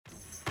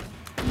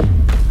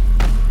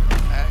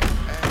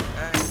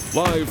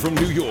Live from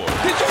New York.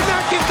 Did you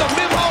not get the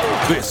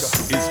memo?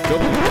 This is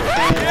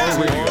WRR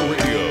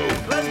Radio.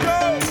 Let's go.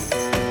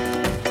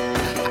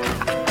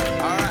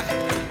 All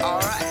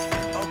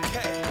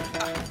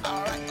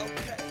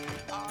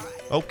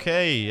right.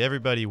 Okay,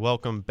 everybody,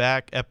 welcome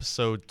back.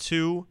 Episode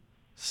 2,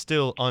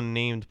 still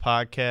unnamed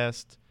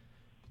podcast.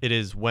 It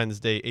is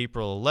Wednesday,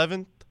 April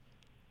 11th.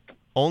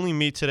 Only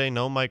me today,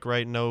 no Mike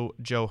Wright, no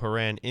Joe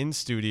Horan in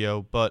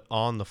studio, but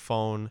on the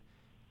phone,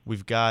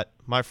 we've got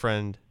my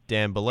friend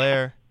Dan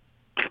Bellear,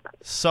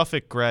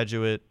 Suffolk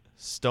graduate,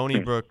 Stony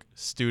Brook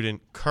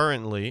student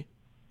currently.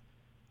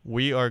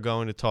 We are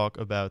going to talk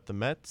about the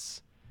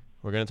Mets.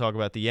 We're going to talk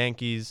about the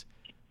Yankees.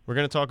 We're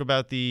going to talk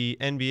about the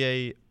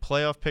NBA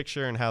playoff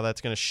picture and how that's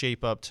going to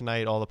shape up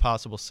tonight, all the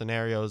possible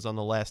scenarios on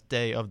the last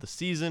day of the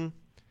season.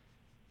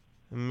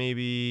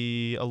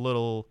 Maybe a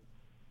little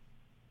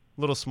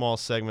small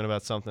segment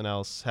about something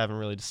else. Haven't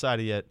really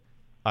decided yet.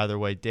 Either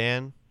way,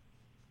 Dan,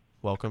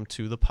 welcome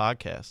to the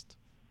podcast.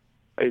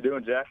 How you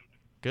doing, Jack?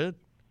 Good.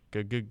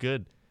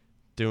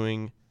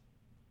 Doing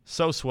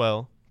so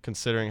swell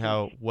considering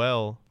how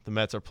well the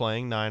Mets are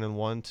playing,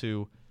 9-1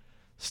 to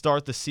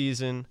start the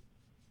season.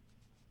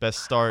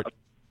 Best start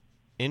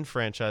in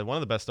franchise, one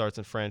of the best starts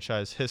in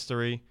franchise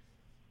history,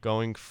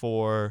 going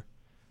for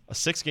a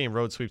 6-game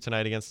road sweep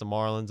tonight against the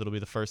Marlins. It'll be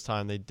the first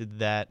time they did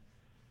that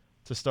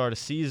to start a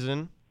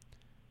season.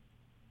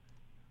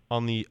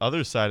 On the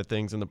other side of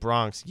things, in the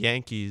Bronx,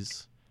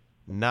 Yankees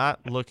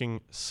not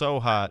looking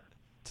so hot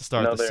to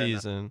start the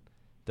season. Not.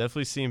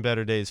 Definitely seen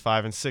better days.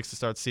 5-6 to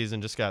start the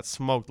season. Just got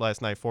smoked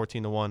last night,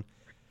 14-1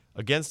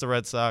 against the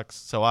Red Sox.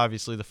 So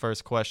obviously the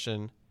first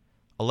question,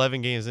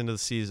 11 games into the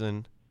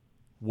season,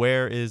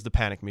 where is the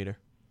panic meter?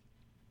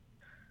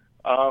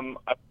 I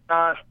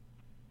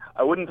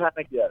wouldn't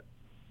panic yet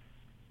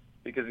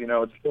because,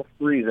 it's still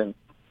freezing.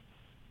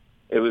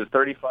 It was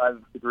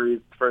 35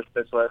 degrees first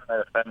pitch last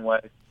night at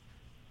Fenway.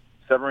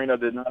 Severino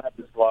did not have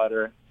the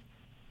slider.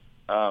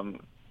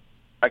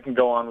 I can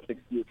go on with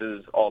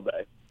excuses all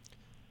day,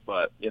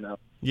 but,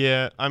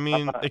 Yeah, I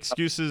mean,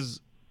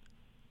 excuses,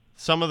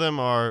 some of them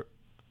are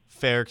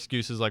fair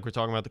excuses, like we're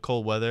talking about the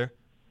cold weather.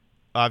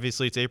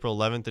 Obviously, it's April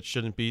 11th. It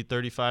shouldn't be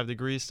 35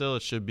 degrees still.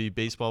 It should be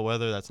baseball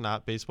weather. That's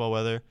not baseball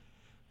weather.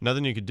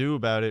 Nothing you could do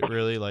about it,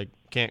 really. Like,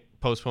 can't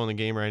postpone the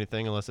game or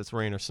anything unless it's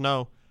rain or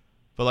snow.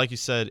 But like you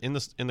said, in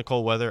the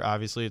cold weather,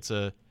 obviously it's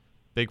a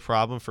big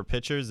problem for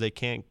pitchers. They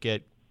can't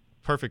get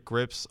perfect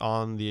grips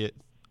on the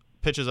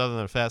pitches other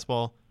than a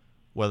fastball,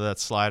 whether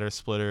that's slider,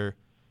 splitter,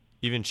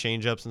 even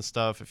changeups and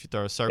stuff. If you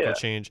throw a circle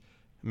change, it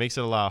makes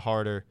it a lot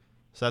harder.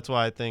 So that's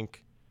why I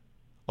think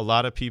a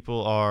lot of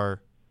people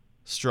are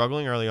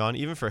struggling early on,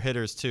 even for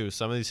hitters too.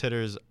 Some of these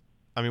hitters,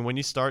 I mean, when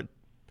you start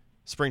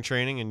spring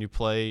training and you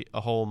play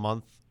a whole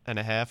month and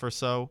a half or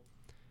so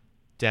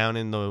down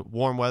in the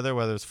warm weather,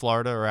 whether it's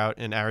Florida or out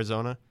in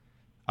Arizona,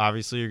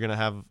 obviously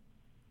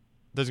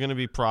there's going to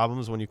be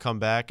problems when you come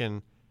back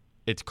and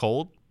it's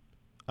cold.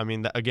 I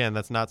mean, again,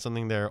 that's not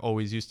something they're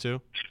always used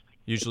to.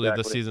 Usually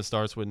The season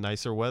starts with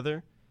nicer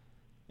weather,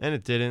 and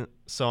it didn't.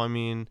 So, I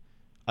mean,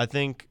 I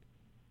think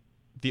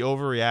the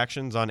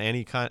overreactions on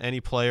any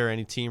player,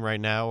 any team right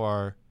now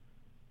are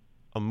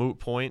a moot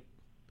point.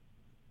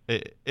 No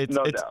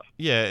doubt.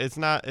 Yeah, it's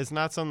not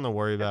something to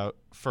worry about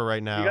for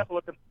right now. You got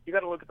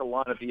to look at the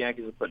lineup the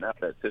Yankees are putting out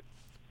there too.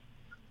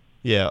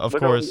 Yeah, of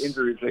course. Look at all the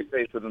injuries they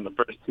faced within the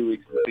first 2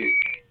 weeks of the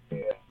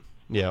season.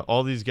 Yeah,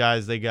 all these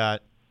guys they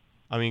got.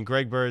 I mean,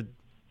 Greg Bird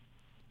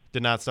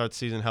did not start the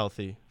season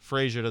healthy.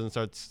 Frazier doesn't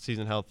start the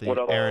season healthy.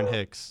 Aaron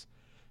Hicks.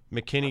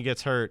 McKinney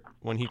gets hurt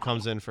when he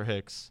comes in for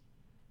Hicks.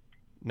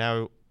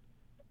 Now,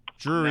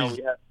 Drury's.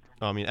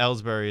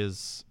 Ellsbury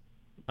is.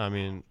 I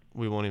mean,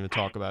 we won't even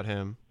talk about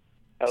him.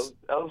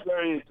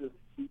 Ellsbury is just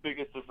the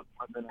biggest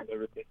disappointment I've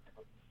ever seen.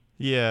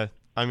 Yeah,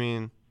 I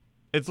mean,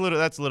 that's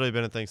literally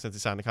been a thing since he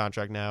signed the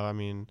contract. Now, I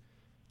mean,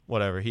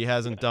 whatever. He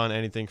hasn't done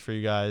anything for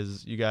you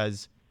guys. You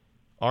guys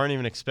aren't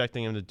even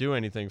expecting him to do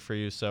anything for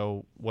you.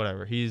 So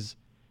whatever. He's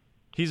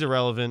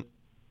irrelevant.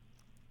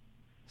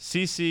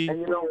 CC.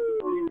 And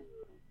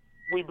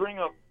we bring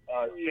up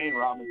Shane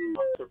Robinson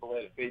on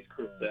AAA to face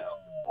Chris Sale.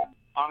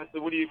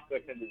 Honestly, what do you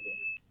expect him to do?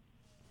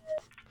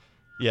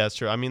 Yeah, it's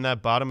true. I mean,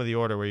 that bottom of the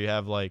order where you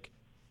have, like,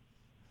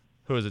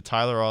 who is it?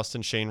 Tyler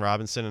Austin, Shane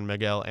Robinson, and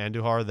Miguel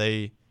Andujar.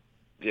 They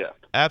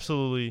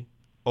absolutely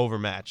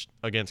overmatched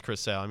against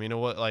Chris Sale. I mean,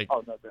 no doubt.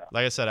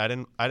 Like I said, I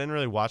didn't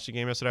really watch the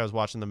game yesterday. I was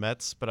watching the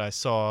Mets, but I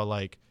saw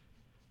like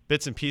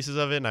bits and pieces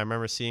of it, and I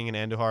remember seeing an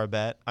Andujar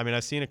bat. I mean,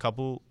 I've seen a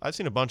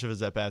bunch of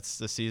his at bats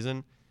this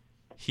season.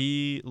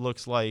 He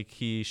looks like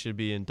he should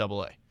be in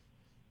AA.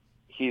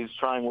 He's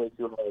trying way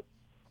too hard.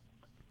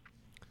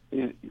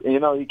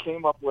 He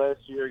came up last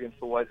year against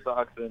the White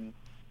Sox, and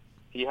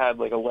he had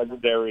like a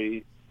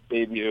legendary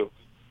debut.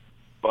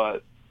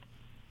 But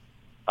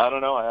I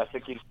don't know. I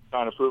think he's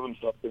trying to prove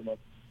himself too much.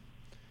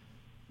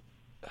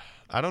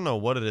 I don't know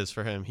what it is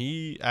for him.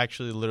 He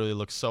actually literally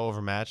looks so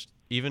overmatched.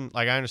 Even,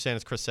 like, I understand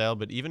it's Chris Sale,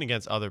 but even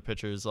against other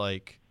pitchers,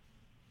 like,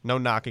 no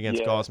knock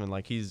against Gausman.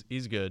 Like, he's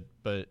good,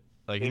 but,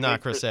 like, he's not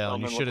Chris Sale.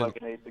 You shouldn't.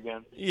 Like an ace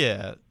again.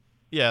 Yeah.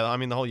 yeah, I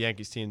mean, the whole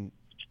Yankees team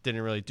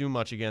didn't really do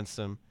much against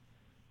him.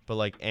 But,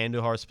 like,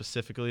 Andujar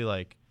specifically,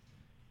 like,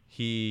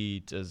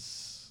 he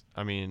does –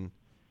 I mean,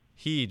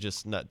 he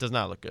just does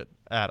not look good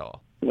at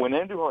all. When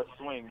Andujar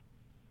swings,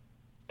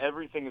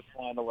 everything is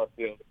flying to left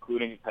field,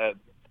 including his head.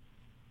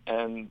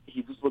 And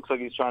he just looks like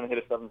he's trying to hit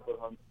a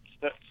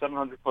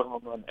 700-foot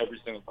home run every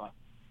single time.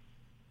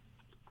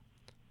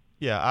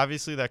 Yeah,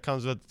 obviously that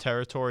comes with the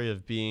territory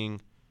of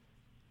being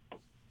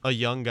a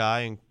young guy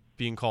and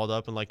being called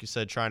up and, like you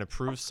said, trying to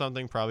prove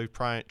something, probably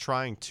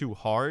trying too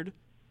hard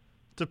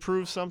to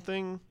prove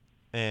something.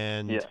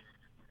 And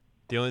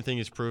the only thing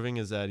he's proving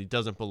is that he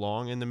doesn't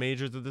belong in the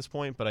majors at this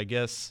point. But I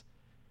guess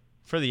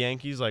for the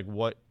Yankees, like,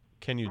 what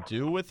can you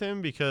do with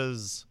him?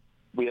 Because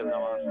we have no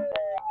option.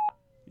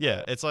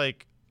 Yeah, it's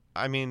like,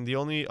 I mean, the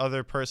only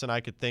other person I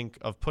could think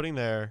of putting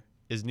there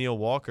is Neil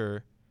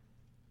Walker,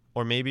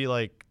 or maybe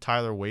like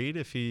Tyler Wade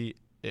if he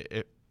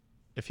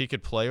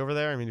could play over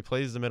there. I mean, he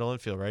plays the middle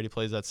infield, right? He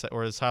plays that,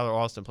 or does Tyler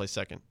Austin play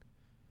second?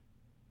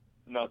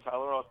 No,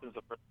 Tyler Austin's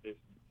the first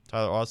baseman.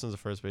 Tyler Austin's the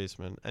first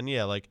baseman, and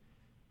yeah, like,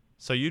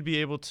 so you'd be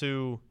able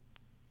to,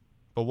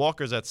 but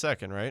Walker's at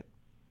second, right?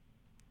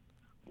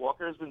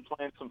 Walker's been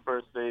playing some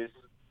first base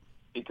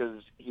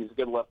because he's a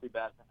good lefty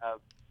bat to have.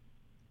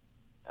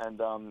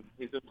 And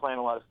he's been playing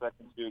a lot of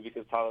second, too,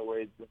 because Tyler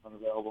Wade's been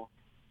unavailable.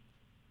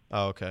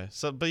 Oh, okay.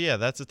 So, but yeah,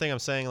 that's the thing I'm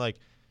saying. Like,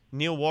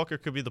 Neil Walker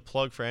could be the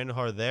plug for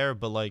Andujar there,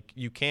 but, like,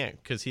 you can't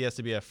because he has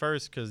to be at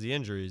first because the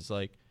injuries.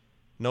 Like,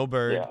 no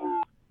Bird.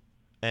 Yeah.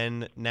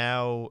 And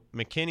now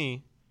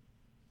McKinney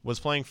was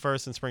playing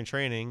first in spring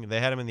training.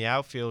 They had him in the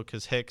outfield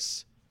because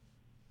Hicks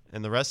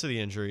and the rest of the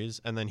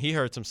injuries. And then he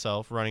hurts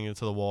himself running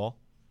into the wall.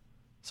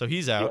 So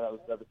he's out. Yeah, that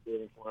was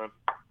devastating for him.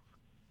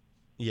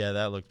 Yeah,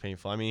 that looked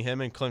painful. I mean, him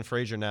and Clint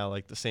Frazier now,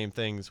 like, the same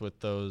things with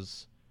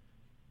those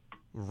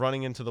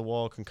running into the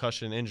wall,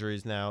 concussion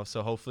injuries now.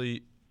 So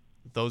hopefully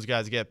those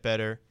guys get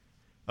better.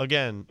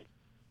 Again,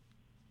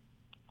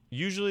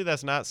 usually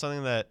that's not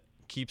something that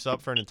keeps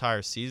up for an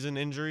entire season,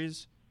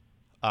 injuries.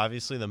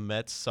 Obviously, the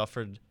Mets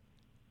suffered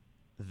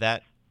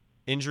that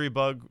injury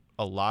bug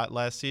a lot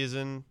last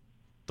season.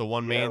 The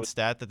one main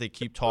stat that they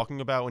keep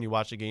talking about when you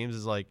watch the games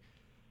is, like,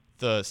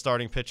 the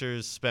starting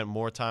pitchers spent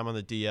more time on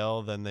the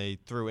DL than they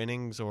threw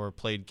innings or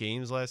played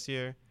games last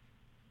year.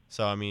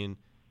 So, I mean,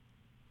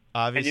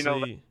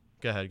 obviously,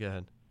 go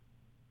ahead.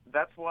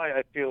 That's why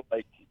I feel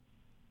like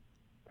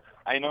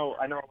I know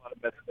a lot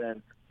of Mets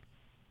fans,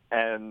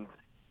 and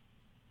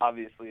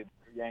obviously the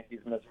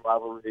Yankees-Mets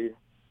rivalry,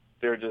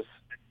 they're just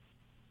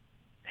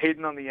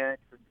hating on the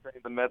Yankees and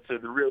saying the Mets are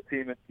the real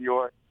team in New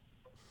York.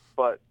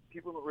 But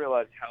people don't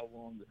realize how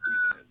long the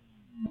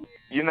season is.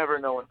 You never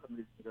know when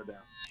somebody's going to go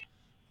down.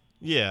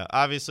 Yeah,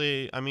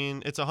 obviously, I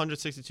mean, it's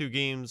 162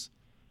 games.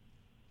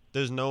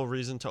 There's no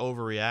reason to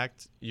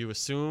overreact. You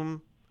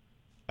assume,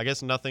 I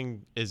guess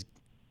nothing is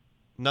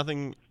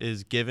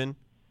given.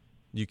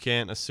 You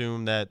can't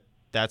assume that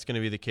that's going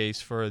to be the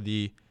case for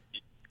the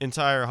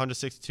entire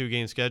 162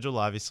 game schedule.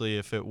 Obviously,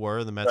 if it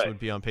were, the Mets would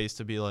be on pace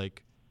to be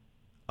like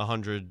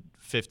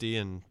 150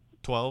 and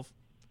 12.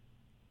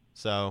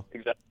 So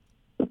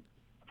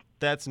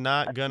that's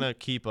not going to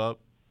keep up.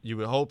 You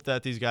would hope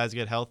that these guys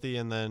get healthy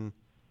and then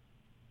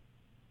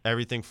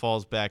everything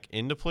falls back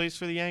into place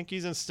for the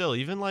Yankees. And still,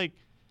 even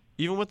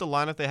with the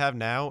lineup they have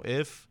now,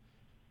 if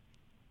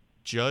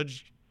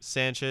Judge,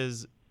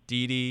 Sanchez,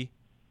 Didi,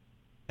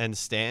 and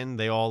Stanton,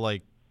 they all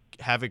like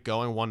have it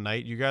going one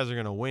night, you guys are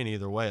gonna win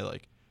either way.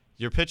 Like,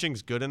 your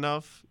pitching's good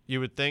enough, you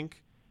would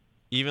think,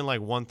 even like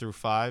 1 through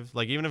 5.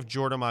 Like, even if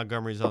Jordan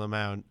Montgomery's on the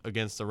mound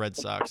against the Red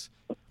Sox,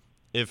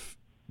 if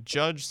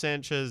Judge,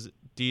 Sanchez,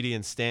 Didi,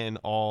 and Stanton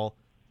all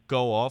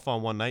go off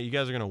on one night, you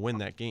guys are gonna win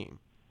that game.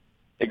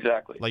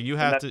 Exactly. Like, you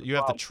have to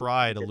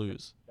try to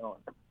lose.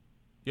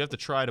 You have to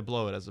try to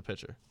blow it as a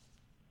pitcher.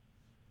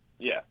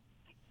 Yeah.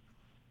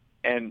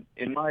 And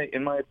in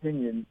my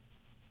opinion,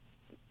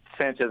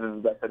 Sanchez is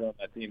the best hitter on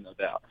that team, no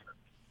doubt.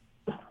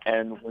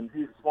 And when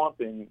he's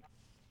slumping,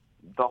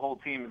 the whole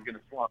team is going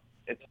to slump.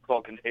 It's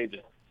called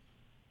contagious.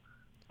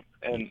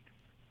 And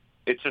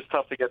it's just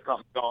tough to get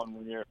something going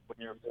when you're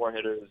a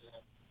four-hitter.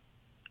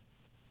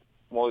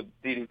 Well,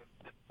 Didi's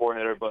a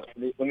four-hitter, but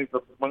when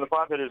the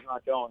five-hitter's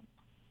not going,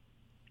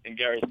 and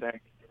Gary's saying,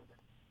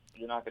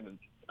 you're not going to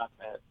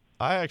hit.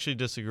 I actually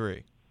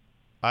disagree.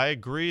 I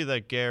agree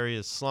that Gary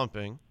is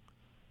slumping,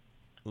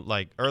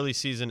 like early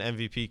season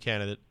MVP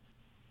candidate,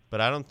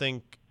 but I don't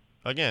think,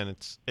 again,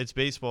 it's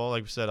baseball,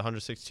 like we said,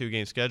 162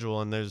 game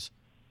schedule, and there's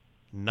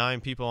 9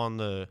 people on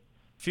the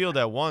field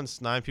at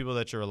once, 9 people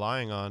that you're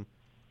relying on.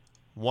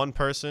 One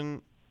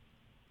person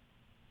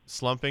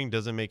slumping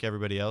doesn't make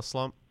everybody else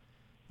slump.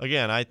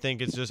 Again, I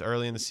think it's just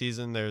early in the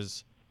season.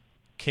 There's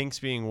kinks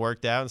being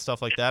worked out and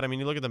stuff like that. I mean,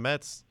 you look at the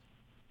Mets.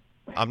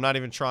 I'm not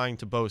even trying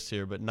to boast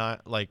here, but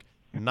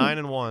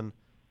 9-1.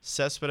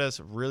 Cespedes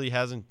really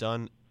hasn't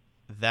done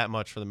that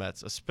much for the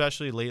Mets,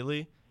 especially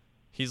lately.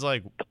 He's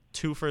like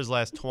 2 for his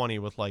last 20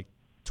 with like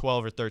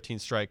 12 or 13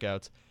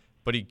 strikeouts,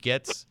 but he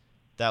gets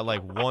that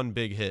like one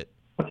big hit.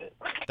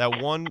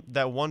 That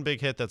one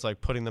big hit that's like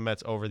putting the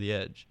Mets over the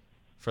edge.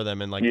 for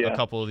them in like a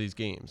couple of these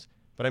games.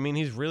 But I mean,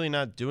 he's really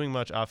not doing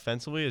much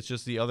offensively. It's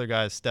just the other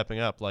guys stepping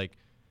up. Like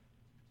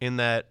in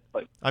that,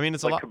 I mean,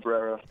 it's like a lot.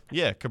 Cabrera.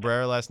 Yeah,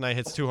 Cabrera last night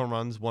hits 2 home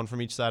runs, 1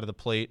 from each side of the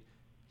plate.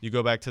 You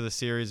go back to the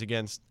series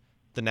against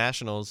the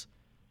Nationals.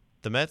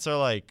 The Mets are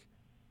like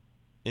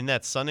in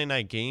that Sunday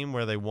night game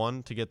where they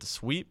won to get the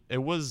sweep.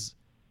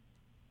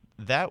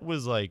 That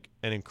was like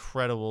an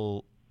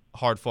incredible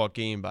hard-fought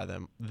game by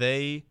them.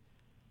 They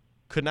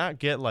could not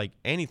get like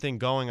anything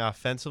going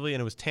offensively,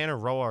 and it was Tanner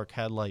Roark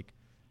had like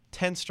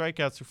 10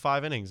 strikeouts through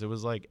 5 innings. It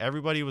was like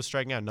everybody was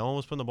striking out. No one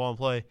was putting the ball in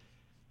play.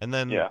 And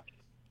then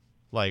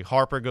like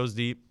Harper goes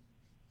deep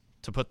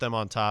to put them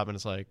on top, and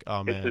it's like,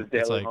 oh man, It's his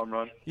daily like, home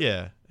run.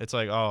 yeah, it's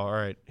like, oh, all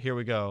right, here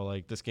we go.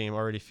 Like this game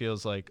already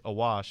feels like a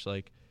wash.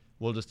 Like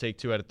we'll just take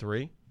 2 out of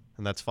 3,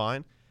 and that's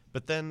fine.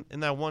 But then in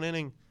that one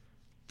inning,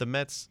 the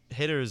Mets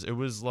hitters, it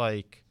was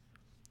like,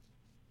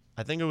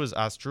 I think it was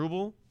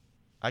Asdrubal.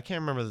 I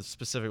can't remember the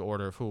specific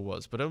order of who it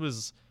was, but it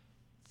was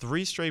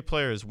 3 straight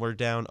players were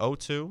down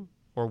 0-2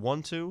 or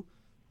 1-2,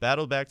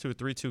 battled back to a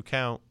 3-2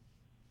 count,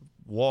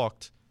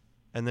 walked,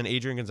 and then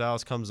Adrian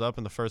Gonzalez comes up,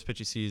 and the first pitch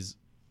he sees,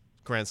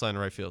 grand slam to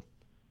right field.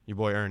 Your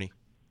boy Ernie.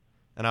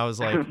 And I was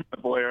like,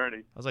 My boy Ernie.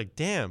 I was like,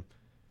 damn,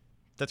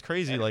 that's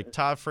crazy. Like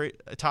Todd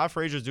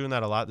Frazier's doing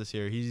that a lot this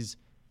year. He's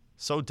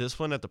so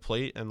disciplined at the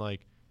plate, and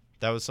like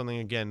that was something,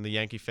 again, the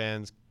Yankee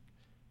fans,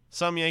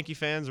 some Yankee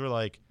fans were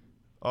like,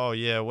 oh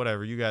yeah,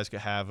 whatever, you guys could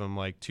have him,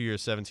 like 2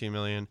 years, $17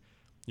 million.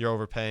 You're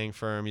overpaying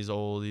for him. He's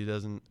old. He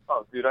doesn't.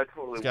 Oh, dude, I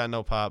totally. He's got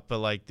no pop. But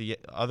like the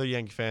other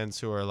Yankee fans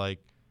who are like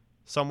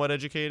somewhat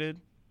educated,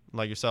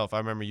 like yourself, I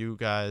remember you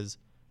guys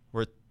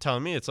were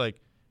telling me it's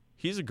like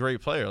he's a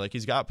great player. Like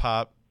he's got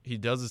pop. He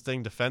does his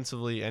thing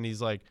defensively, and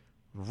he's like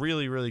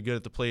really, really good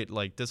at the plate,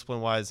 like discipline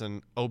wise.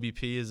 And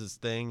OBP is his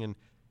thing, and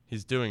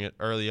he's doing it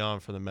early on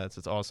for the Mets.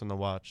 It's awesome to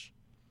watch.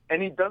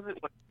 And he does it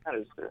when it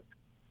matters, too.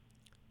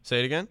 Say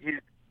it again.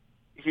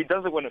 He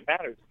does it when it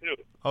matters, too.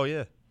 Oh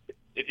yeah.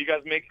 If you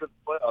guys make the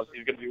playoffs,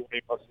 he's going to be one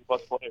of your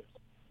plus players.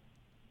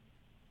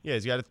 Yeah,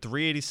 he's got a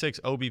 386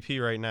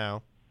 OBP right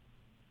now.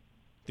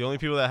 The only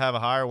people that have a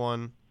higher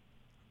one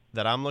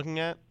that I'm looking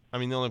at, I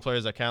mean, the only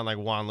players that count, like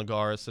Juan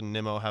Lagares and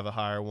Nimmo, have a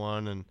higher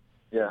one, and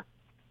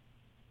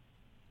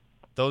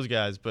those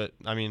guys. But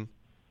I mean,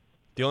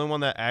 the only one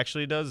that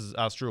actually does is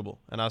Asdrubal,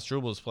 and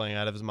Asdrubal is playing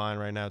out of his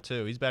mind right now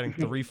too. He's batting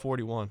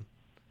 341.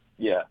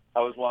 Yeah, I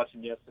was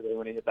watching yesterday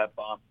when he hit that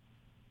bomb.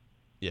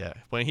 Yeah,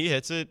 when he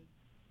hits it,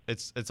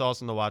 it's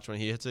awesome to watch when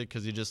he hits it,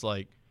 because he just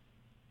like,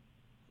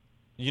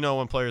 you know,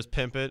 when players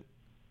pimp it,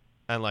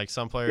 and like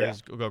some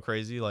players go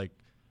crazy, like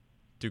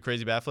do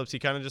crazy bat flips. He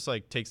kind of just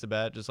like takes the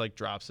bat, just like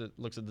drops it,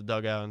 looks at the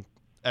dugout, and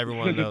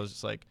everyone knows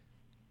just like,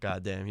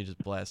 God damn, he just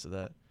blasted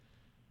that.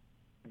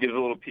 Gives a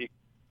little peek.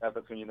 That's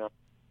when you know.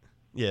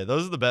 Yeah,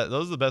 those are the best.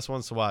 Those are the best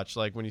ones to watch.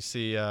 Like when you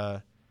see,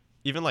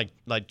 even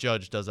like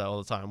Judge does that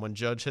all the time. When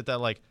Judge hit that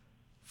like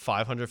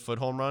 500-foot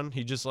home run,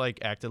 he just like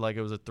acted like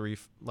it was a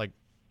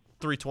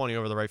 320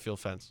 over the right field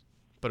fence,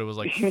 but it was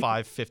like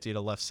 550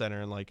 to left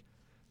center, and like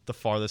the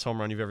farthest home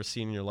run you've ever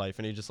seen in your life.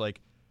 And he just like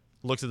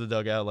looks at the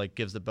dugout, like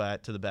gives the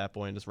bat to the bat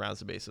boy, and just rounds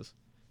the bases.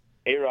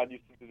 A-Rod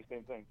used to do the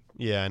same thing.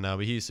 Yeah, I know,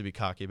 but he used to be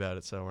cocky about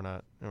it, so we're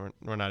not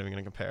even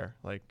gonna compare.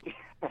 Like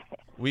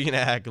we can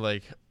act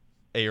like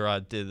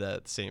A-Rod did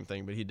that same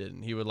thing, but he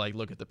didn't. He would like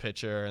look at the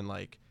pitcher and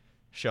like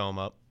show him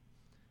up.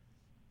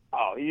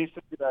 Oh, he used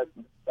to do that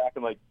back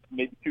in like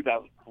maybe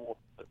 2004.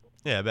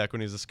 Yeah, back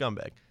when he was a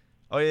scumbag.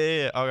 Oh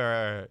yeah. All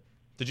right.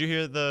 Did you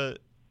hear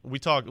we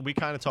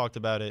kind of talked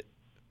about it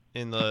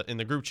in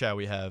the group chat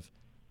we have.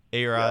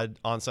 A-Rod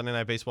on Sunday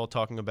Night Baseball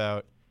talking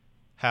about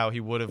how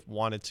he would have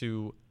wanted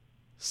to,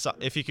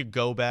 if he could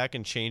go back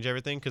and change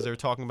everything, because they were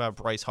talking about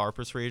Bryce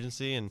Harper's free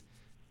agency, and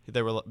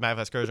Matt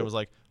Vasgersian was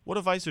like, what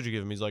advice would you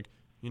give him? He's like,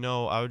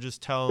 I would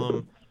just tell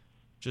him,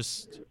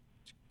 just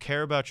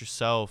care about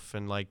yourself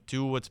and like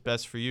do what's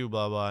best for you,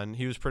 blah blah. And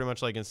he was pretty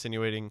much like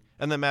insinuating,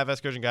 and then Matt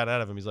Vasgersian got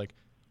out of him. He's like,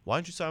 why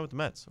don't you sign with the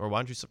Mets, or why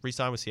don't you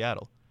re-sign with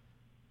Seattle?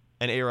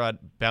 And A-Rod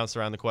bounced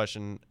around the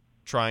question,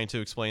 trying to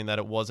explain that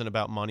it wasn't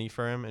about money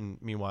for him, and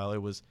meanwhile it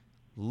was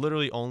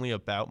literally only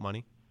about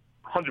money.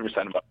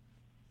 100% about.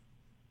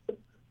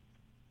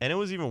 And it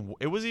was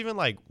even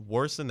like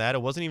worse than that.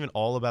 It wasn't even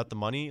all about the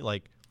money.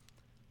 Like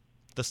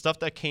the stuff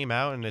that came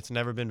out, and it's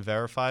never been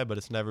verified, but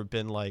it's never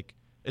been like,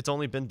 it's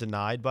only been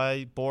denied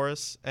by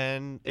Boris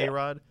and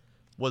A-Rod,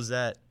 was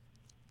that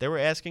they were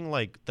asking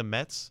like the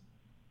Mets,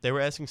 they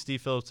were asking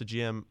Steve Phillips, the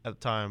GM at the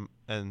time,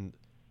 and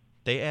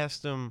they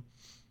asked him,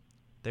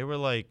 they were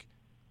like,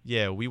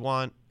 yeah, we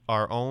want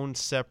our own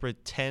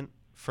separate tent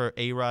for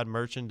A-Rod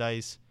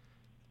merchandise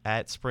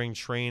at spring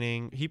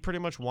training. He pretty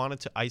much wanted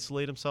to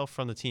isolate himself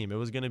from the team. It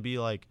was going to be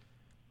like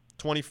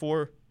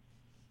 24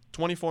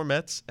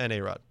 Mets and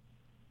A-Rod.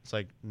 It's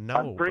like, no,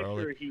 I'm pretty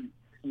bro. sure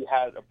he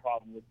had a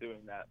problem with doing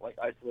that, like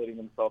isolating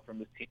himself from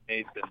his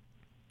teammates and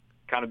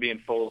kind of being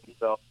full of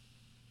himself.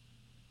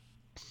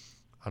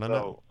 I don't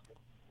know.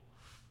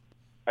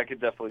 I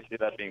could definitely see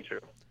that being true.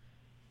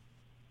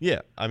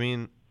 Yeah, I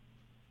mean,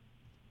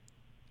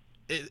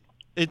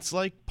 it's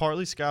like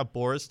partly Scott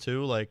Boras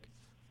too. Like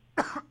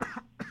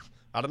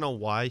I don't know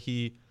why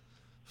he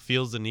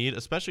feels the need,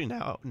 especially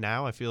now.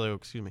 Now I feel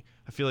like,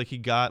 I feel like he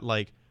got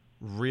like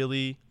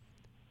really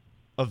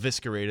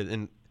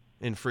eviscerated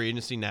in free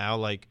agency now.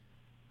 Like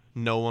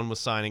no one was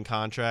signing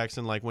contracts,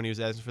 and like when he was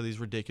asking for these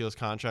ridiculous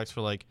contracts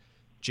for like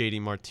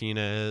JD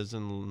Martinez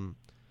and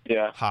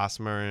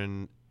Hosmer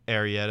and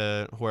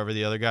Arrieta, whoever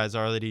the other guys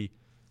are that he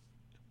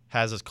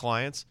has as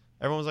clients,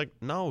 everyone was like,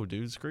 "No,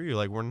 dude, screw you!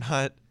 Like we're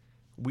not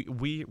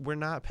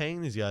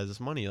paying these guys this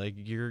money. Like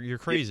you're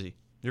crazy.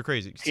 You're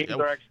crazy." Teams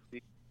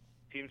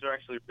are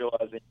actually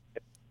realizing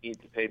they need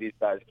to pay these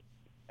guys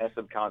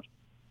massive contracts.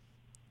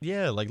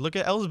 Yeah, like look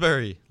at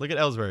Ellsbury.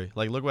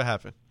 Like look what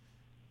happened.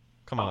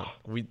 Come on,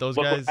 those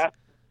guys.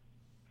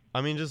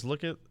 I mean, just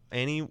look at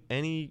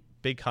any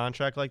big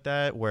contract like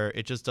that where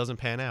it just doesn't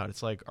pan out.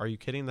 It's like, are you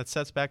kidding?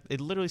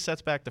 It literally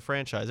sets back the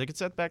franchise. It could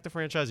set back the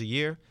franchise a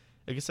year.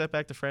 It could set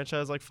back the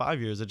franchise like 5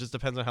 years. It just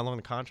depends on how long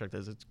the contract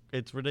is.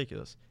 It's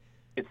ridiculous.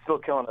 It's still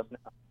killing us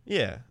now.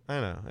 Yeah,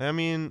 I know. I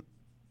mean,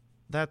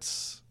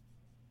 that's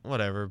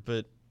whatever.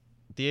 But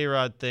the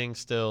A-Rod thing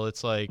still,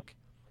 it's like,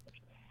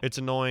 it's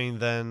annoying.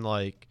 Then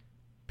like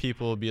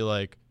people will be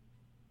like,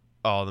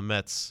 oh, the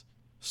Mets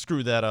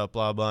screwed that up,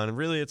 blah, blah. And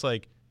really it's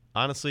like,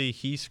 honestly,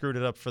 he screwed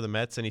it up for the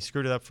Mets and he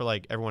screwed it up for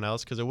like everyone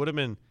else, because it would have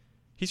been,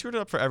 he screwed it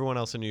up for everyone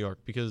else in New York,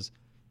 because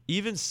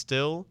even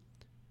still,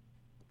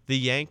 the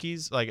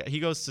Yankees, like he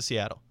goes to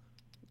Seattle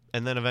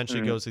and then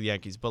eventually goes to the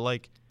Yankees, but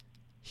like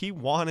he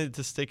wanted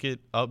to stick it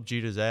up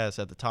Jeter's ass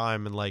at the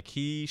time, and like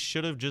he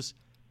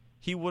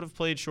would have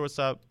played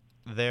shortstop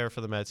there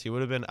for the Mets. He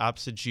would have been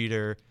opposite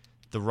Jeter.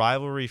 The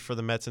rivalry for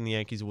the Mets and the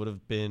Yankees would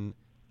have been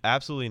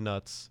absolutely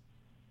nuts.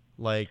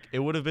 Like, it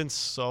would have been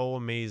so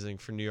amazing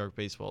for New York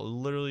baseball. It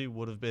literally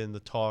would have been the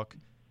talk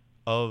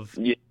of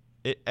it.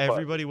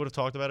 Everybody would have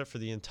talked about it for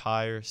the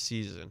entire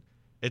season.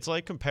 It's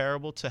like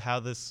comparable to how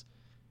this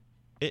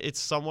 – it's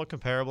somewhat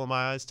comparable in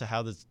my eyes to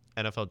how this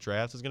NFL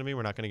draft is going to be.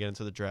 We're not going to get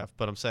into the draft,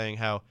 but I'm saying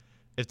how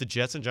if the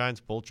Jets and Giants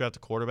both draft a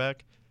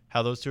quarterback,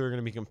 how those two are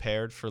going to be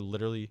compared for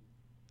literally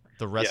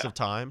the rest of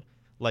time.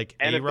 Like,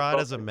 A-Rod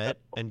as a Met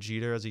and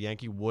Jeter as a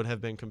Yankee would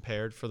have been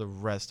compared for the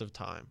rest of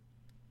time.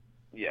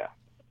 Yeah.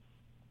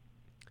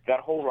 That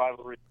whole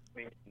rivalry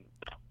between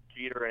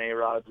Jeter and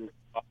A-Rod is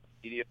off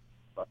the media.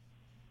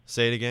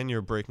 Say it again.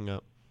 You're breaking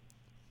up.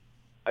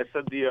 I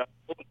said the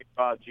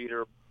A-Rod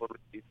Jeter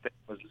thing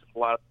was just a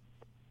lot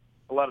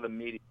of the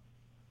media.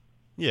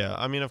 Yeah,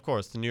 I mean, of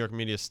course, the New York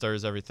media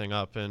stirs everything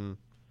up, and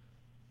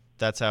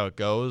that's how it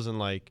goes. And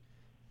like,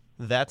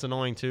 that's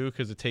annoying too,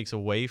 because it takes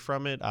away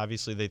from it.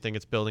 Obviously, they think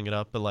it's building it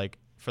up, but like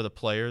for the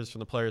players, from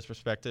the players'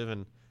 perspective,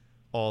 and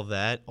all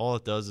that, all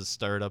it does is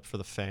stir it up for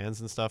the fans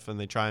and stuff, and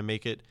they try and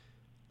make it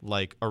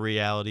like a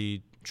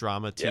reality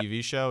drama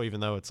TV show,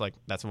 even though it's like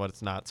that's what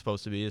it's not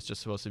supposed to be. It's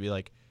just supposed to be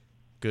like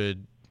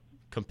good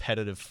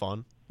competitive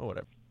fun or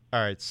whatever.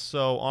 All right,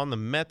 so on the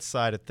Mets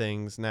side of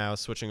things now,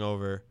 switching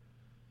over,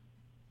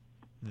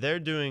 they're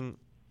doing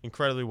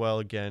incredibly well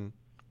again.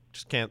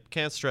 Just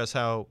can't stress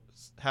how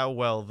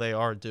well they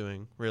are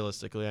doing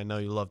realistically. I know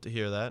you love to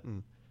hear that,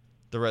 and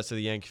the rest of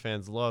the Yankee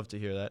fans love to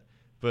hear that.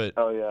 But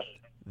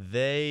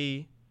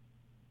they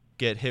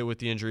get hit with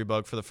the injury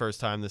bug for the first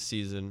time this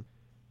season.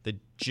 They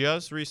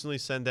just recently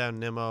sent down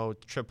Nimmo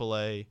to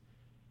AAA,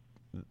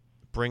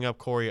 bring up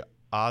Corey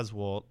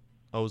Oswalt,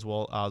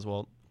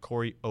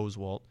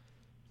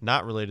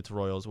 not related to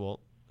Roy Oswalt,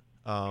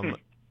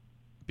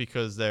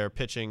 because their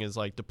pitching is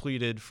like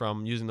depleted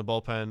from using the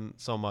bullpen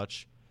so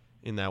much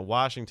in that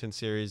Washington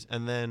series.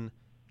 And then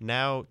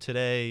now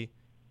today,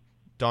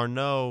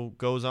 d'Arnaud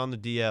goes on the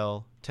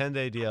DL,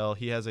 10-day DL.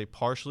 He has a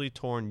partially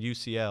torn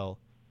UCL.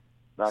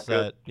 Not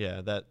good.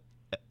 That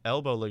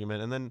elbow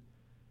ligament. And then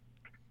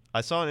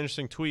I saw an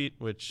interesting tweet,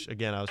 which,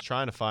 again, I was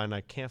trying to find.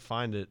 I can't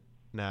find it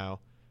now.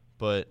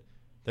 But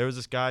there was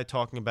this guy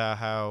talking about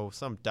how,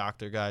 some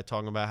doctor guy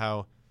talking about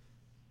how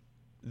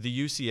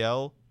the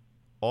UCL,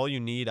 all you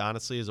need,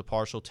 honestly, is a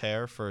partial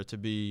tear for it to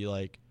be,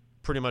 like,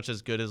 pretty much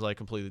as good as, like,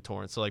 completely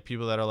torn. So, like,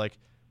 people that are like,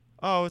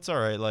 oh, it's all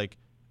right. Like,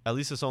 at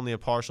least it's only a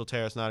partial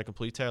tear. It's not a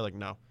complete tear. Like,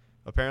 no.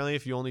 Apparently,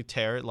 if you only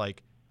tear it,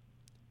 like,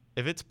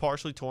 if it's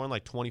partially torn,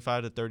 like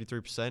 25 to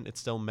 33%, it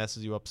still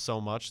messes you up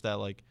so much that,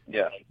 like,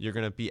 you're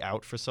going to be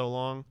out for so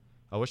long.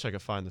 I wish I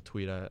could find the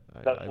tweet.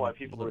 That's why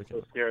people were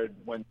so scared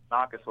when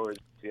Tanaka tore his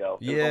ACL.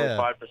 Yeah. It was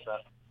only 5%.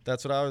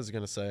 That's what I was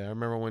going to say. I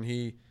remember when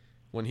he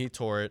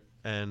tore it,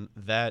 and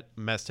that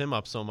messed him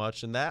up so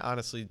much. And that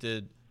honestly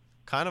did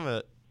kind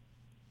of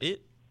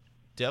it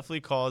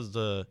definitely caused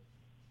a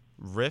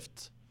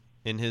rift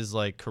in his,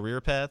 like,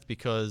 career path,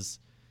 because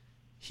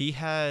he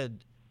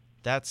had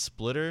that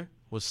splitter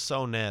was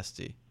so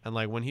nasty. And,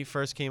 like, when he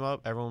first came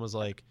up, everyone was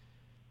like,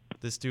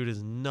 this dude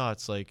is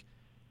nuts. Like,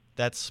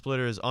 that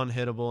splitter is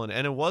unhittable.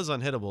 And it was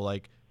unhittable.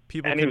 Like,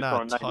 people could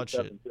not touch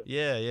it. Too.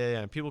 Yeah.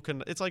 And people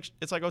couldn't. It's like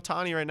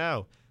Ohtani right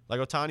now. Like,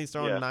 Ohtani's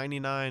throwing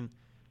 99, and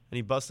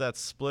he busts that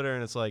splitter,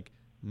 and it's like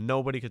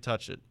nobody could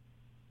touch it.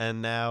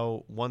 And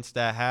now, once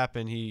that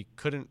happened, he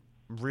couldn't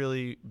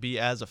really be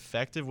as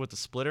effective with the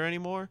splitter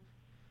anymore.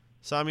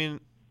 So, I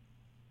mean,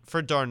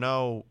 for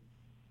d'Arnaud,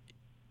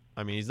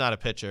 I mean, he's not a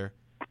pitcher.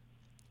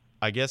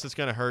 I guess it's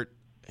going to hurt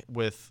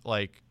with,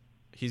 like,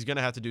 he's going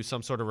to have to do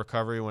some sort of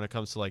recovery when it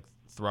comes to, like,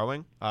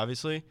 throwing,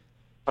 obviously.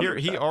 Here,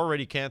 he 100%.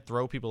 already can't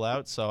throw people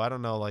out, so I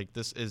don't know, like,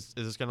 is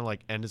this going to,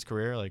 like, end his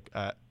career? Like,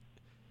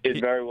 It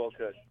very well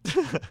could.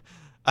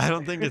 I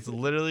don't think it's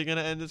literally going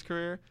to end his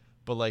career,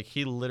 but, like,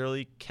 he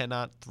literally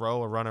cannot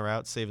throw a runner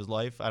out, save his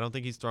life. I don't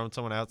think he's thrown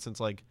someone out since,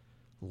 like,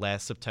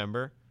 last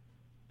September.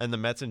 And the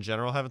Mets in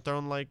general haven't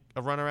thrown, like,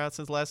 a runner out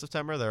since last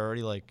September. They're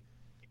already, like,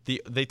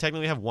 they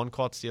technically have one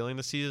caught stealing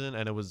this season,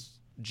 and it was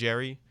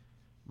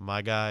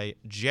my guy,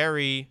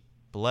 Jerry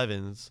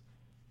Blevins,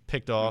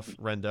 picked off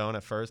Rendon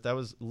at first. That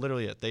was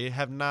literally it. They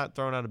have not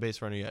thrown out a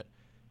base runner yet.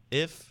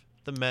 If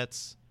the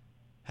Mets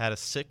had a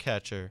sick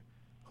catcher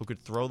who could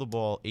throw the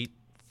ball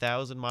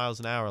 8,000 miles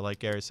an hour like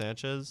Gary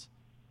Sanchez,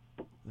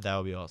 that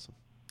would be awesome.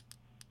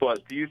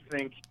 But do you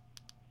think,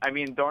 I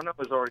mean, Darno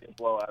is already a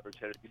below average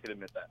hitter. You could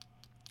admit that.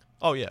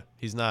 Oh, yeah.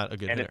 He's not a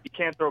good And hitter. if he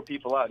can't throw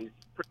people out, he's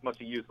pretty much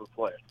a useless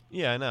player.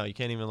 Yeah, I know. You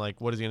can't even, like,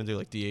 what is he going to do,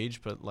 like,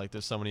 DH? But, like,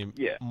 there's so many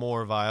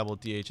more viable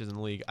DHs in the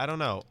league. I don't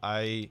know.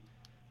 I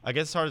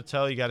guess it's hard to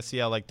tell. You got to see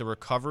how, like, the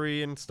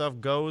recovery and stuff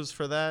goes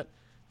for that.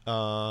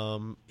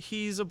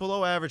 He's a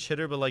below-average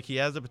hitter, but, like, he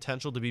has the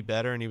potential to be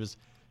better, and he was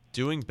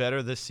doing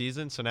better this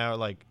season. So now it,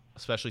 like,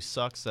 especially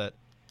sucks that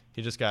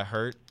he just got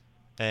hurt.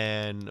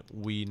 And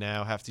we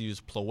now have to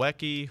use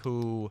Plawecki,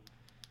 who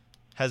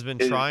has been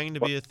trying to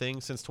be a thing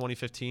since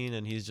 2015,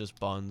 and he's just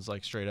buns,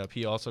 like, straight up.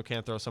 He also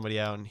can't throw somebody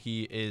out, and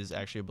he is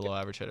actually a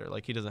below-average hitter.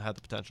 Like, he doesn't have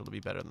the potential to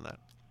be better than that.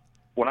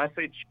 When I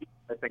say Chiefs,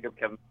 I think of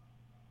Kevin.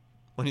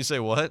 When you say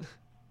what?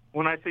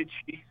 When I say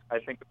Chiefs, I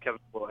think of Kevin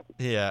Plawecki.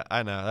 Yeah,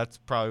 I know. That's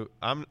probably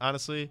 – I'm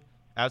honestly,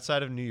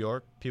 outside of New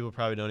York, people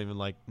probably don't even,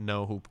 like,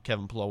 know who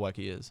Kevin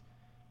Plawecki is.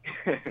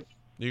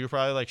 You could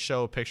probably, like,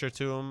 show a picture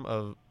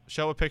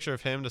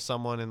of him to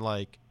someone in,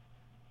 like,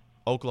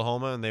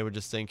 Oklahoma, and they would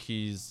just think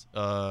he's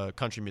a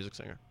country music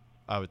singer,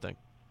 I would think.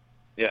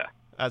 Yeah.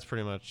 That's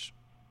pretty much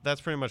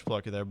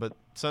Plawecki there. But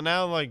so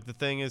now, like, the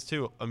thing is,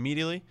 too,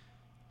 immediately,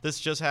 this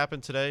just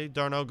happened today,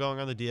 Darno going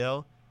on the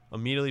DL.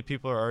 Immediately,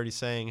 people are already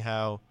saying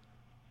how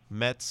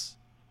Mets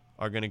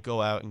are going to go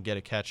out and get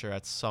a catcher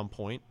at some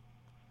point.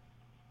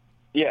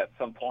 Yeah, at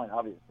some point,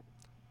 obviously.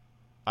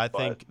 I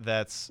think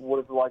that's... What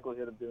is the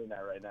likelihood of doing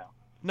that right now?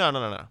 No.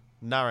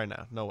 Not right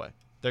now. No way.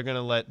 They're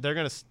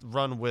gonna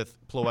run with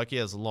Plawecki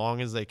as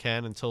long as they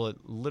can until it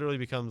literally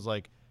becomes,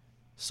 like,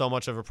 so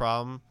much of a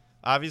problem.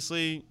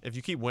 Obviously, if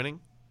you keep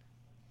winning,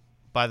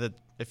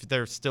 if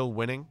they're still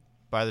winning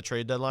by the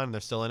trade deadline and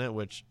they're still in it,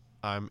 which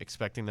I'm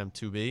expecting them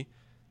to be,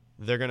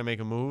 they're gonna make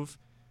a move.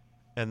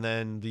 And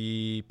then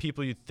the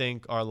people you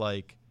think are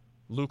like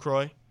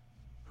Lucroy,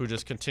 who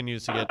just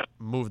continues to get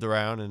moved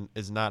around and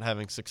is not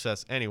having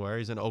success anywhere.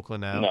 He's in Oakland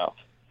now. No.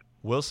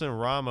 Wilson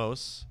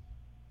Ramos.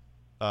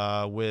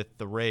 With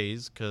the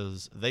Rays,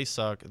 because they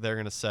suck. They're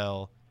going to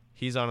sell.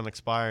 He's on an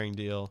expiring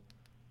deal.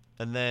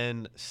 And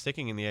then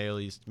sticking in the AL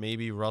East,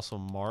 maybe Russell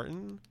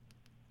Martin,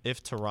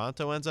 if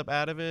Toronto ends up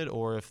out of it,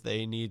 or if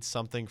they need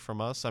something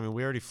from us. I mean,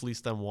 we already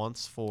fleeced them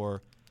once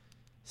for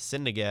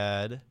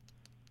Syndergaard.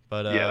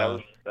 But, yeah, that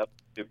was a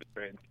stupid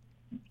trade.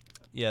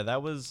 Yeah,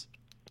 that was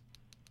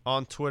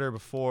on Twitter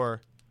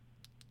before.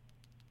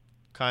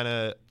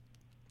 I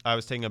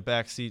was taking a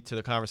backseat to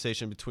the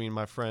conversation between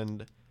my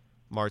friend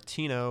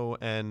Martino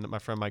and my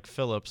friend Mike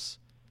Phillips.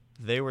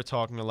 They were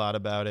talking a lot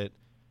about it,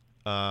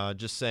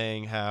 just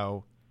saying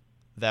how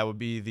that would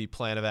be the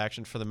plan of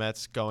action for the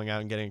Mets, going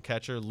out and getting a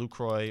catcher,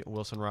 Lucroy,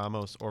 Wilson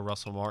Ramos, or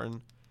Russell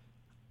Martin.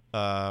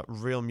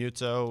 Real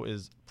Muto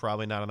is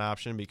probably not an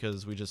option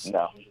because we just...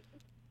 No.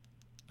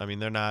 I mean,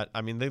 they're not...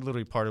 I mean, they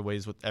literally parted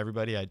ways with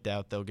everybody. I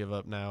doubt they'll give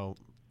up now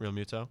Real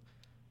Muto.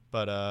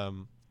 But...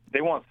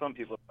 they want some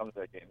people to come to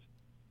their games.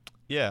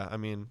 Yeah, I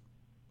mean,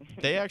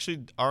 they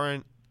actually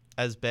aren't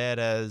as bad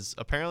as...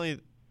 Apparently,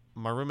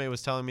 my roommate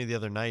was telling me the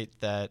other night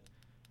that...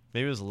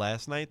 Maybe it was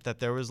last night, that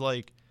there was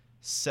like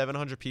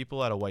 700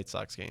 people at a White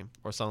Sox game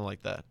or something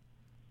like that.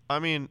 I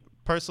mean,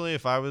 personally,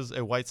 if I was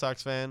a White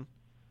Sox fan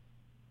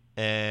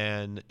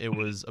and it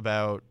was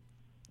about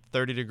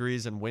 30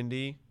 degrees and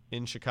windy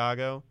in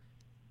Chicago,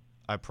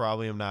 I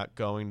probably am not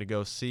going to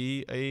go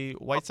see a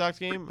White Sox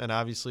game. And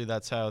obviously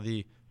that's how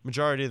the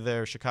majority of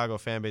their Chicago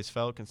fan base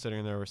felt,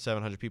 considering there were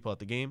 700 people at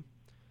the game,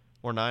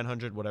 or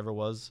 900, whatever it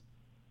was.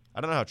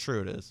 I don't know how true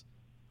it is.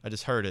 I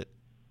just heard it.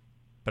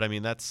 But I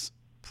mean, that's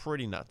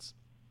pretty nuts.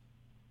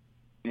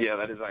 Yeah,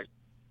 that is actually...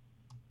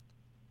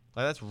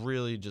 Like, that's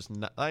really just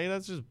not... I mean,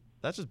 that's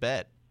just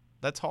bad.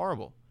 That's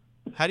horrible.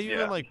 How do you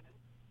even, like...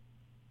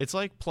 It's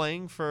like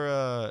playing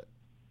for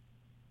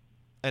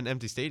an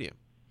empty stadium.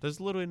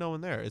 There's literally no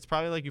one there. It's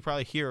probably like you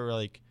probably hear,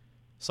 like,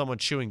 someone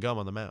chewing gum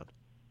on the mound.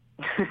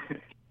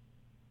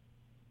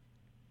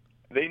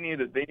 They need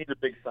a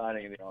big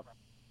signing in the offense.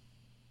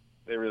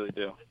 They really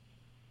do.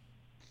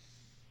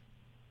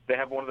 They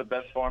have one of the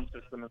best farm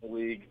systems in the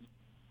league.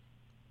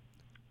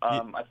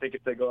 I think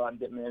if they go out and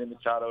get Manny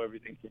Machado,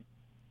 everything can.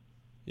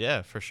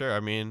 Yeah, for sure. I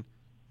mean,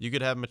 you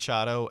could have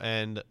Machado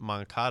and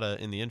Moncada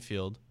in the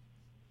infield.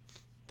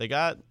 They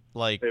got,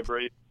 like...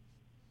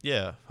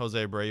 Yeah, Jose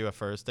Abreu at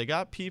first. They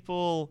got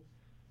people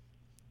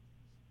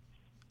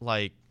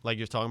like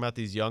you're talking about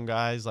these young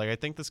guys. Like I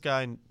think this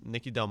guy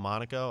Nicky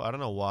Delmonico. I don't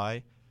know why.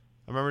 I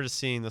remember just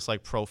seeing this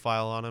like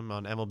profile on him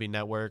on MLB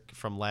Network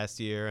from last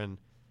year, and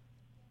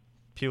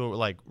people were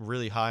like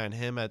really high on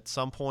him at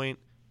some point.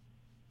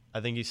 I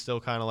think he's still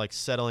kind of like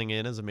settling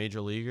in as a major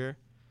leaguer,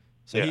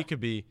 so Yeah. he could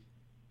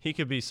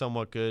be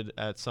somewhat good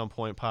at some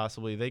point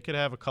possibly. They could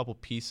have a couple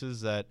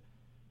pieces that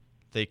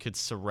they could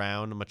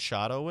surround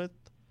Machado with.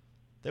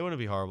 They wouldn't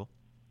be horrible.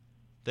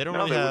 They don't No,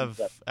 really they wouldn't.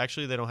 have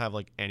actually. They don't have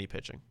like any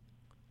pitching.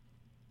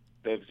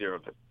 They have 0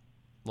 pitch.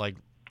 Like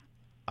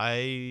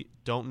I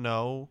don't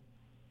know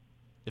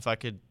if I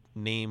could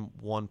name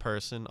one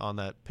person on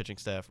that pitching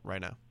staff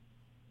right now,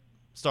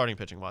 starting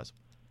pitching wise.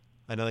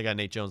 I know they got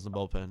Nate Jones in the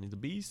bullpen. He's a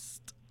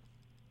beast.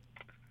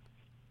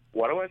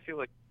 Why do I feel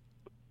like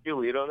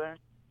Giolito there?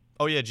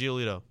 Oh yeah,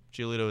 Giolito.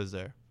 Giolito is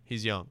there.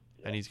 He's young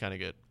and he's kind of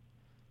good.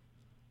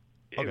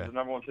 He was Okay. the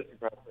number 1 pitching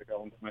prospect at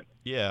one point.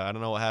 Yeah, I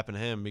don't know what happened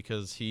to him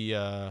because he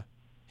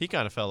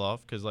kind of fell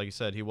off because, like you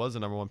said, he was the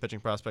number 1 pitching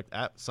prospect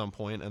at some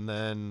point, and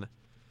then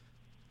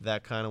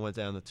that kind of went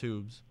down the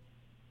tubes.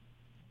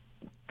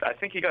 I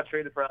think he got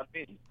traded for Adam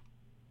Eaton.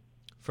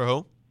 For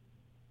who?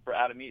 For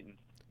Adam Eaton.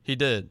 He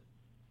did.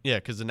 Yeah,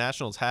 because the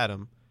Nationals had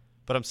him.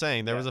 But I'm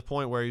saying there Yeah. was a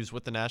point where he was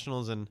with the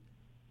Nationals and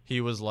he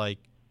was like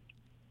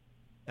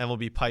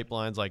MLB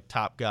Pipeline's like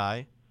top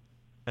guy,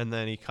 and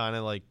then he kind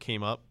of like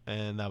came up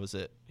and that was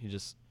it. He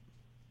just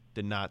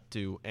did not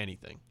do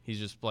anything. He's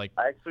just like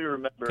I actually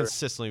remember.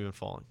 consistently been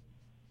falling.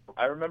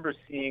 I remember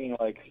seeing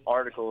like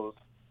articles,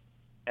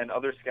 and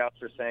other scouts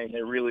were saying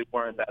they really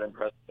weren't that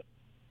impressed.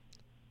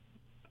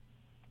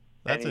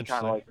 That's and he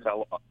kind interesting. of like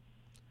fell off.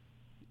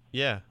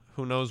 Yeah,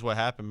 who knows what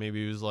happened?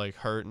 Maybe he was like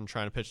hurt and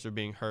trying to pitch through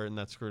being hurt, and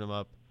that screwed him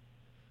up.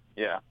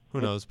 Yeah.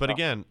 Who knows? But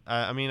again,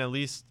 I mean, at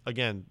least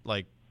again,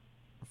 like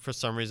for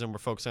some reason we're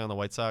focusing on the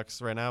White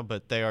Sox right now,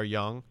 but they are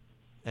young,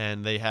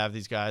 and they have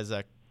these guys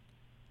that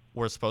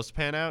were supposed to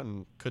pan out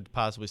and could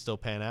possibly still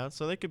pan out,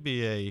 so they could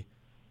be a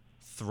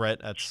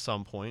threat at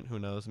some point. Who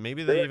knows?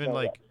 Maybe they even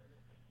like,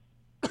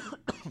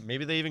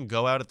 maybe they even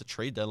go out at the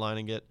trade deadline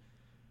and get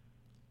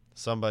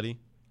somebody.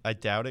 I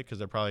doubt it because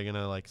they're probably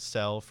gonna like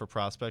sell for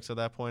prospects at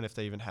that point if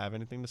they even have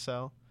anything to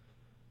sell.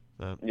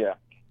 Yeah.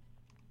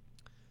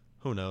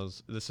 Who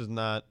knows? This is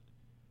not.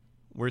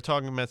 We're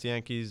talking Mets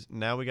Yankees.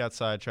 Now we got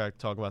sidetracked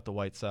talking about the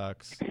White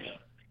Sox.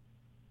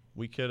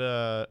 We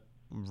could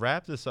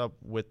wrap this up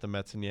with the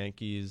Mets and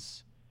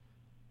Yankees.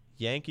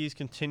 Yankees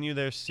continue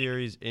their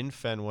series in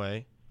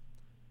Fenway.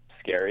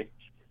 Scary.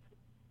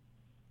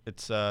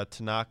 It's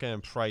Tanaka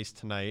and Price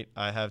tonight.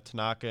 I have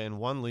Tanaka in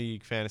one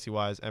league,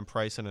 fantasy-wise, and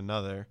Price in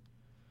another.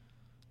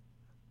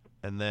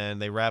 And then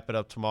they wrap it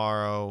up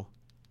tomorrow.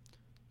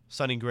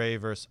 Sonny Gray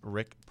versus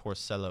Rick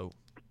Porcello.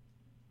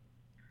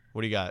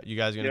 What do you got? You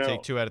guys going to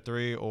take 2 out of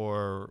 3,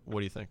 or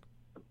what do you think?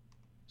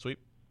 Sweep?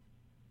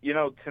 You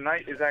know,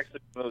 tonight is actually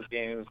one of those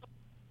games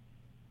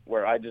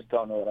where I just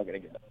don't know what I'm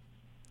going to get.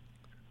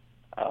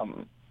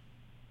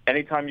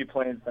 Anytime you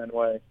play in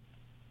Fenway,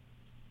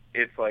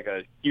 it's like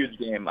a huge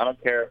game. I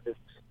don't care if it's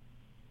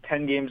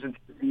 10 games into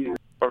the season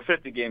or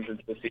 50 games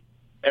into the season.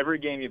 Every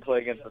game you play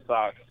against the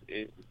Sox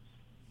is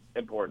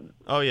important.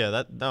 Oh,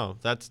 yeah.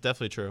 That's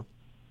definitely true.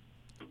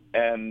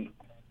 And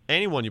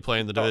Anyone you play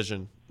in the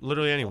division.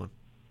 Literally anyone.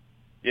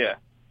 yeah.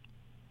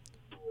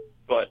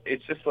 But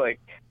it's just like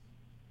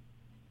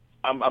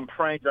I'm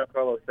praying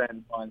Giancarlo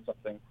Stanton finds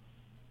something.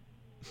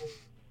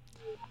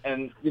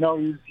 And, you know,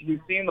 he's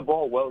seeing the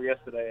ball well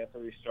yesterday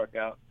after he struck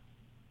out.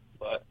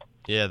 But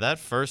Yeah, that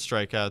first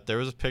strikeout, there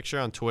was a picture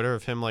on Twitter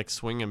of him, like,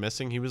 swinging and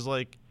missing. He was,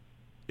 like,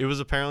 it was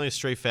apparently a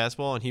straight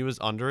fastball, and he was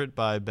under it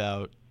by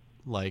about,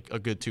 like, a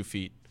good 2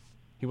 feet.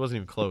 He wasn't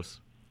even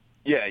close.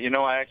 yeah, you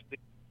know, I actually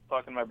was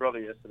talking to my brother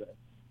yesterday.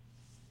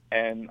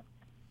 And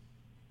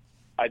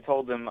I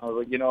told him, I was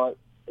like, you know what,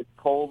 it's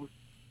cold.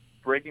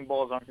 Breaking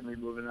balls aren't going to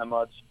be moving that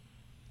much.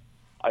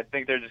 I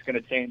think they're just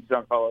going to change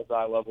Giancarlo's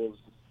eye levels,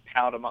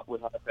 pound him up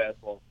with high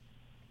fastballs.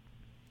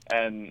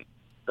 And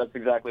that's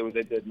exactly what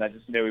they did, and I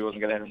just knew he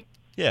wasn't going to hit him.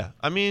 Yeah,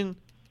 I mean,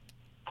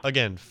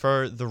 again,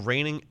 for the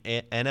reigning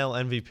NL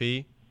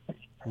MVP,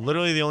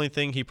 literally the only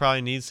thing he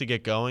probably needs to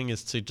get going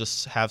is to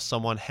just have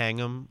someone hang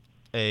him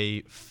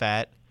a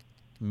fat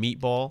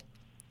meatball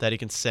that he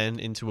can send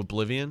into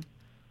oblivion.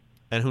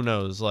 And who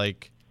knows,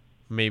 like,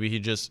 maybe he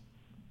just,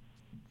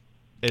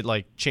 it,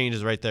 like,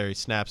 changes right there. He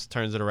snaps,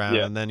 turns it around,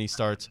 Yeah. and then he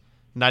starts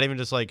not even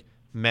just, like,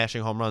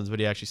 mashing home runs, but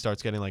he actually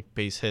starts getting, like,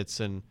 base hits,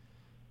 and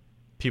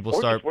people Or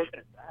start. just working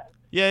at that.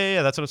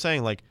 Yeah, that's what I'm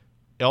saying. Like,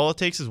 all it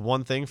takes is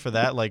one thing for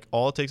that. Like,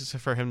 all it takes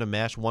is for him to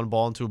mash one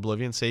ball into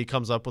oblivion. Say he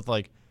comes up with,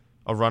 like,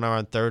 a runner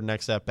on third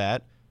next at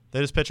bat. They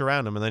just pitch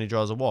around him, and then he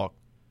draws a walk.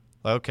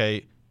 Like,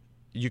 okay,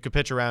 you could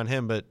pitch around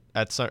him, but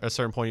at a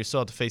certain point, you still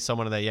have to face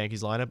someone in that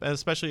Yankees lineup. And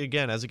especially,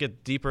 again, as it gets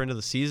deeper into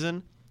the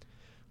season,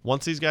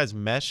 once these guys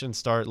mesh and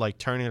start, like,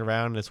 turning it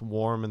around and it's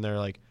warm and they're,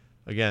 like,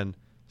 again,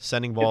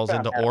 sending balls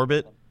into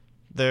orbit,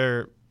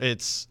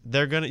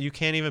 you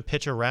can't even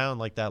pitch around,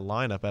 like, that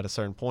lineup at a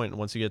certain point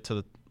once you get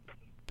to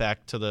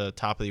back to the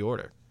top of the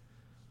order.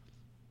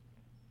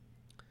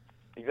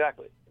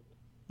 Exactly.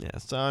 Yeah,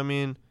 so, I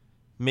mean,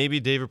 maybe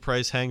David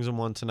Price hangs him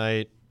one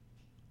tonight,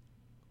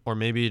 or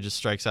maybe he just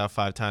strikes out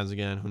 5 times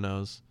again. Who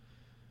knows?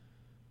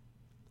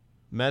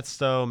 Mets,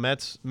 though.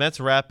 Mets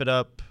wrap it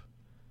up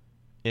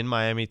in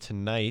Miami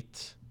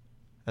tonight,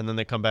 and then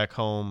they come back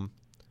home,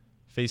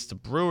 face the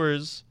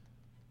Brewers.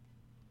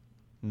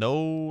 No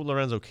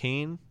Lorenzo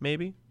Cain,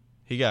 maybe?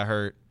 He got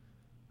hurt.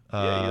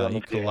 Yeah,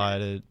 He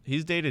collided.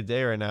 He's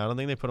day-to-day right now. I don't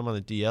think they put him on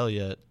the DL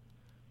yet.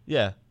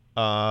 Yeah.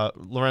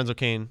 Lorenzo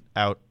Cain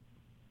out,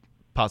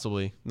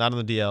 possibly. Not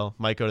on the DL.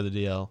 Might go to the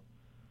DL.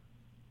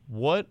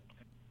 What?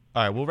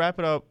 All right, we'll wrap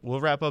it up.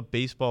 We'll wrap up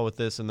baseball with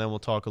this, and then we'll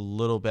talk a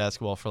little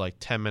basketball for like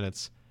 10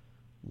 minutes.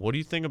 What do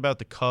you think about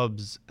the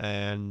Cubs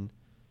and,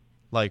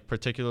 like,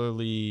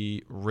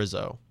 particularly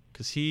Rizzo?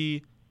 Because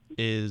he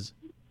is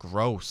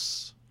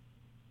gross.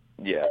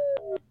 Yeah.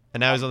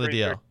 And now he's on the Pretty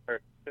DL. sure he's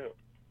hurt, too.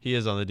 He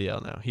is on the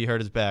DL now. He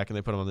hurt his back, and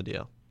they put him on the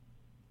DL.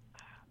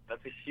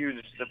 That's a huge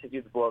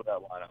blow to that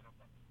lineup.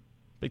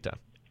 Big time.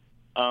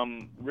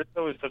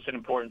 Rizzo is such an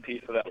important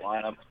piece of that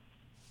lineup,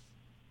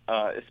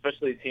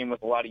 especially a team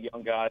with a lot of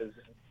young guys.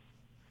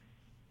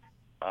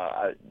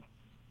 I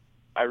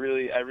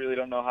really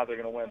don't know how they're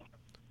going to win.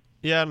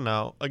 Yeah, I don't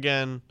know.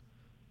 Again,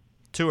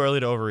 too early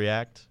to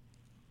overreact,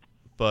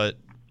 but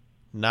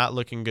not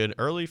looking good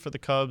early for the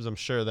Cubs. I'm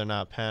sure they're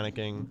not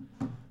panicking.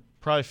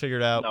 Probably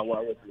figured out. No,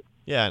 why would you?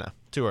 Yeah, I know.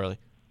 Too early.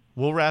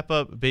 We'll wrap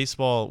up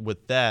baseball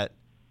with that.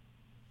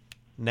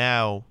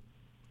 Now,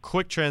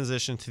 quick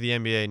transition to the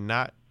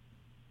NBA.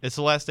 It's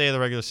the last day of the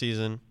regular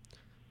season.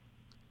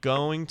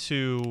 Going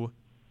to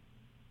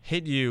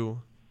hit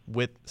you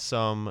with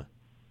some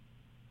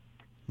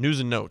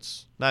news and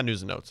notes. Not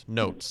news and notes.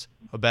 Notes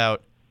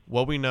about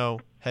what we know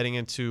heading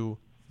into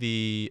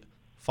the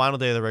final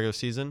day of the regular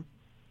season.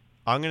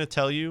 I'm going to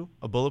tell you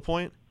a bullet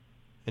point,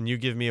 and you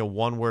give me a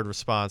one-word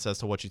response as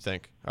to what you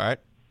think. All right?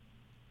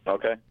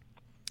 Okay.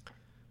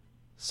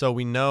 So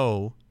we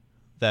know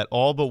that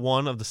all but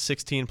one of the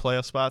 16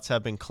 playoff spots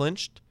have been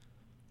clinched,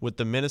 with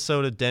the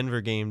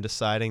Minnesota-Denver game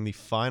deciding the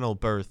final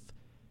berth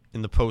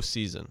in the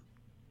postseason.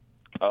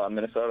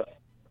 Minnesota.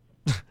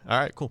 All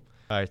right, cool.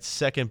 All right,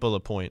 second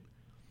bullet point.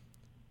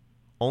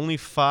 Only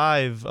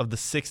 5 of the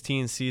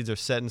 16 seeds are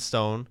set in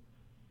stone.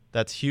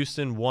 That's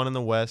Houston, 1 in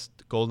the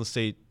West, Golden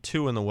State,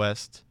 2 in the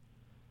West,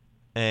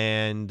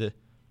 and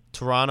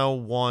Toronto,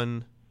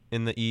 1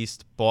 in the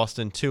East,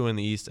 Boston, 2 in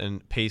the East,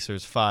 and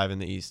Pacers, 5 in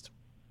the East.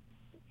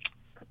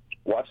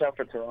 Watch out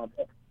for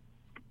Toronto.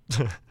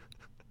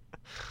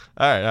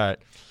 All right.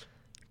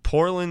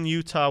 Portland,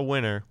 Utah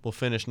winner will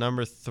finish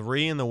number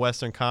 3 in the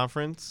Western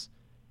Conference,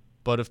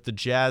 but if the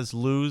Jazz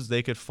lose,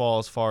 they could fall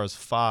as far as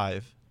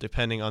 5,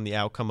 depending on the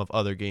outcome of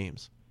other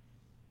games.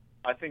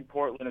 I think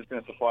Portland is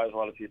going to surprise a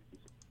lot of people.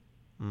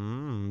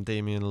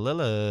 Damian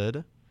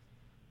Lillard.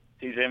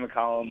 TJ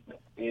McCollum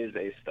is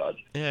a stud.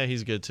 Yeah,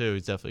 he's good too.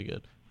 He's definitely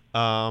good.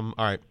 All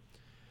right.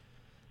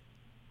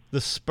 The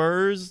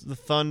Spurs, the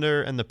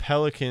Thunder, and the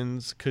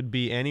Pelicans could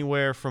be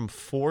anywhere from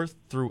 4th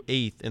through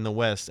 8th in the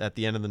West at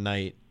the end of the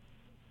night.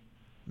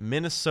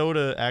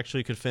 Minnesota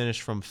actually could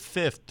finish from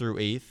 5th through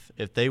 8th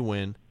if they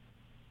win.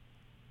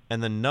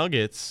 And the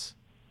Nuggets,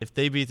 if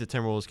they beat the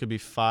Timberwolves, could be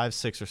 5,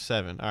 6, or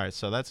 7. All right,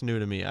 so that's new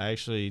to me. I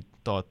actually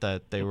thought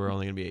that they were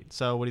only going to be 8.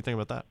 So what do you think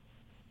about that?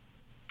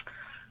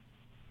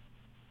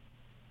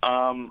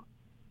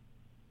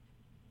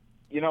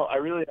 I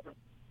really like the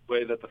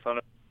way that the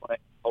Thunder are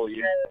playing all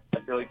year. I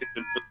feel like they've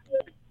been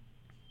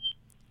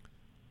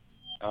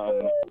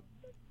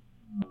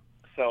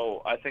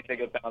so I think they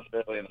get bounced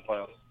early in the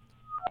playoffs.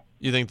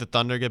 You think the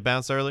Thunder get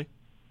bounced early?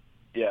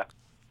 Yeah.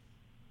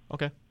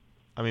 Okay.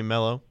 I mean,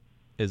 Melo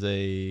is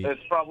a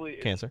It's probably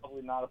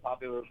not a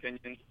popular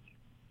opinion,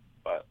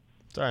 but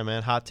it's all right,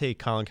 man. Hot take,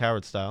 Colin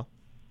Cowherd style.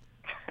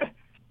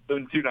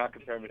 do not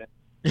compare me to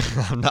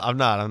him. I'm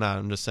not.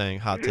 I'm just saying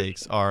hot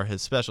takes are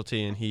his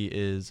specialty, and he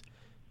is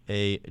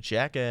a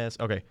jackass.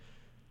 Okay.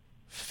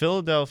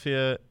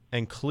 Philadelphia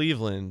and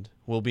Cleveland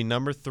will be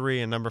number 3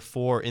 and number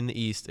 4 in the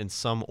East in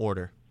some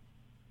order.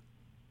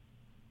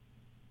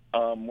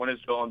 When is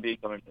Joel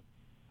Embiid coming?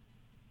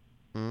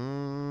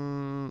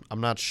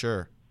 I'm not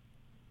sure.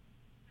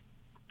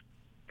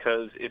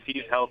 Because if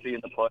he's healthy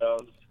in the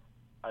playoffs,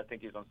 I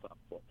think he's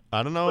unstoppable.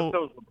 I don't know. But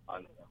so is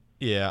LeBron.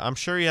 Yeah, I'm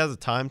sure he has a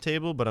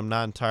timetable, but I'm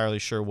not entirely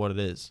sure what it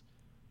is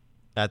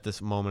at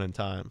this moment in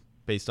time,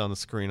 based on the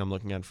screen I'm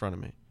looking at in front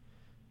of me.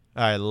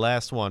 All right,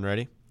 last one.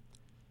 Ready?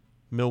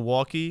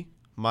 Milwaukee,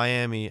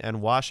 Miami,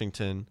 and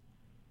Washington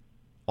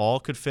all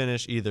could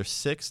finish either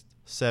 6th,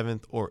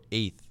 7th, or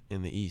 8th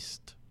in the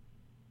East.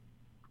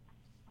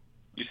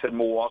 You said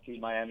Milwaukee,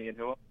 Miami, and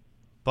who?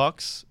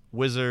 Bucks,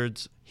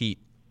 Wizards, Heat.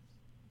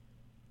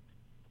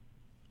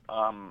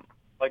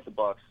 Like the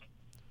Bucks.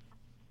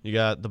 You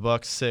got the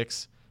Bucks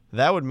 6.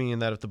 That would mean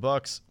that if the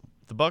Bucks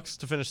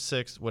to finish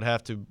 6th would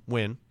have to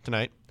win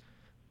tonight,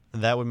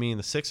 and that would mean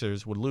the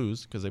Sixers would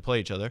lose because they play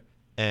each other,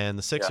 and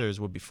the Sixers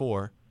would be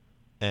 4,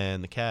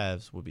 and the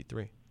Cavs would be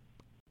 3.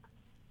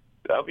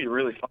 That would be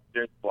really fun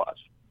to watch.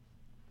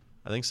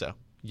 I think so.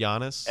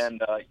 Giannis.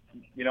 And,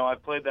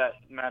 I've played that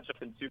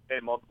matchup in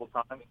 2K multiple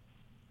times,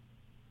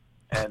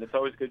 and it's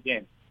always a good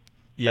game. Shout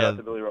yeah, out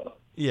to Billy Rose.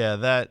 yeah,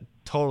 that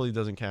totally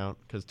doesn't count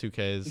because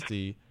 2K is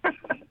the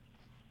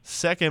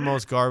second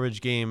most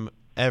garbage game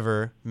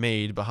ever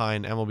made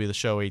behind MLB The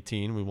Show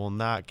 18. We will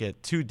not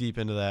get too deep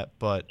into that,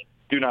 but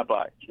Do not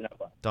buy. Do not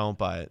buy. don't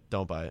buy it.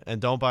 Don't buy it.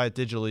 And don't buy it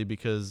digitally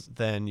because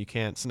then you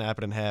can't snap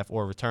it in half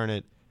or return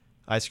it.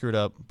 I screwed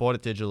up, bought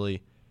it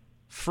digitally,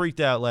 freaked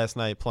out last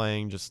night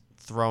playing, just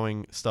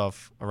throwing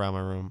stuff around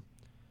my room.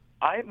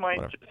 I might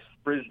Whatever. just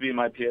frisbee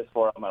my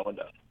PS4 out my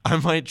window. I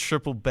might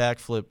triple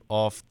backflip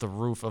off the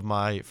roof of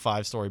my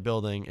 5-story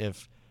building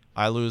if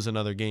I lose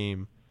another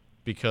game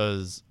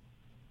because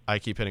I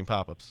keep hitting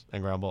pop-ups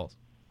and ground balls.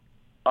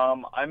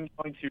 I'm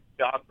going to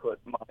dog put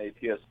my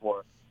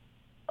PS4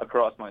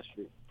 across my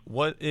street.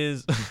 What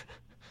is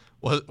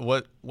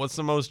what's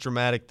the most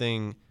dramatic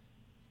thing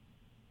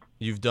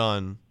you've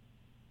done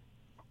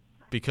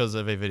because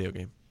of a video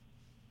game?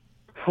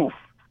 Oof.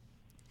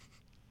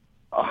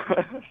 All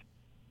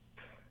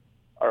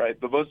right,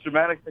 the most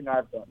dramatic thing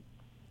I've done,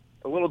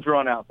 a little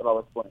drawn out, but I'll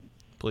explain.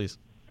 Please.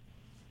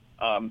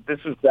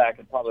 This was back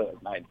in probably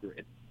like 9th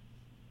grade.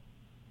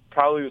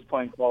 Probably was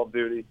playing Call of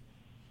Duty.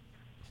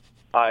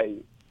 I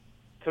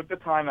took the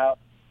time out,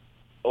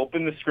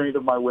 opened the screen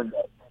of my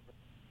window,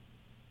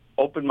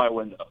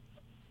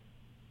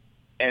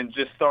 and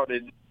just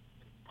started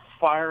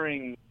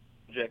firing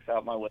objects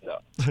out my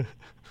window.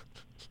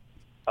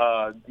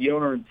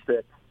 Deodorant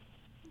stick,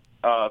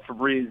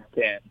 Febreze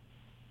can,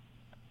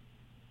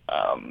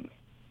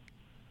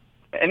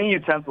 any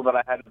utensil that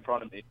I had in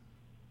front of me,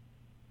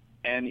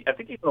 and I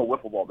think even a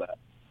wiffle ball bat.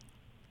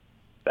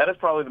 That is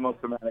probably the most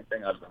dramatic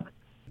thing I've done.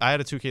 I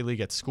had a 2K league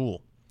at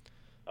school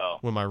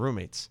with my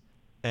roommates,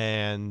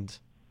 and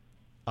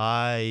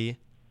I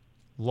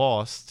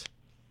lost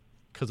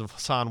because of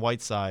Hassan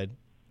Whiteside,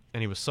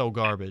 and he was so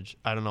garbage.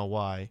 I don't know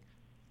why,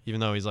 even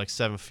though he's like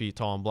 7 feet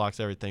tall and blocks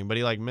everything. But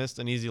he like missed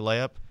an easy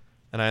layup,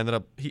 and I ended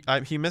up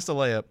he missed a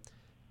layup,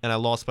 and I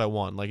lost by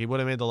 1. Like he would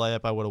have made the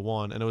layup, I would have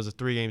won, and it was a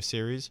 3-game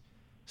series,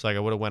 so like I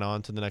would have went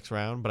on to the next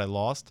round, but I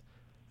lost.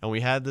 And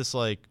we had this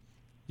like,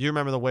 you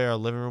remember the way our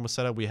living room was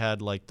set up? We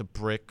had like the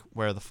brick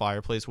where the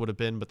fireplace would have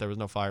been, but there was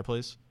no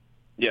fireplace.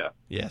 Yeah.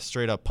 Yeah,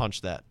 straight up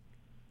punched that.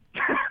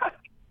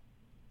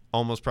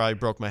 Almost probably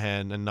broke my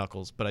hand and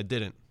knuckles, but I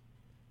didn't.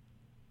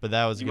 But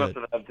that was You good.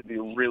 must have had to be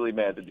really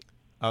mad to do.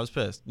 I was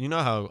pissed. You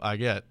know how I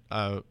get,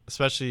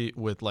 especially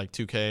with like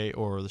 2K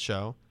or the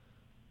show.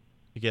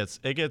 It gets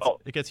heated.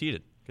 It gets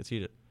heated.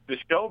 The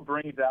show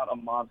brings out a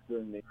monster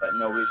in me that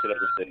nobody should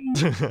ever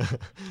see.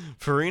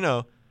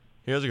 Farino,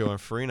 here's a good one.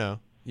 Farino,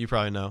 you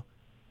probably know.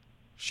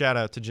 Shout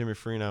out to Jimmy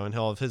Farino and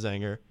all of his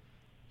anger.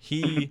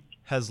 He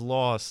has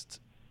lost.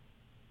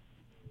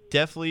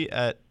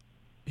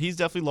 He's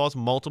definitely lost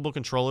multiple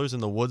controllers in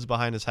the woods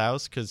behind his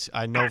house because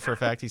I know for a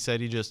fact he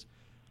said he just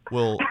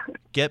will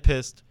get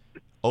pissed,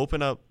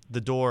 open up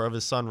the door of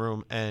his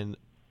sunroom, and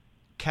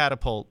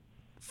catapult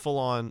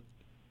full-on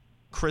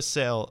Chris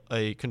Sale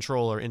a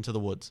controller into the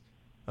woods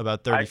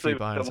about 30 feet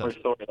behind his house. Actually,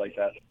 a similar story like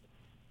that.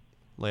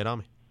 Lay it on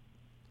me.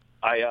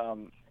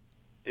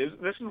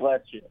 This was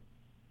last year.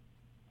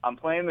 I'm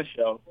playing the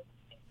show.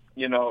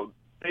 You know,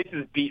 face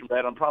is beat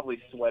red. I'm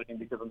probably sweating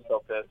because I'm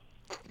so pissed.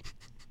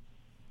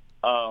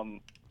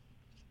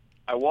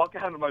 I walk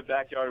out of my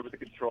backyard with the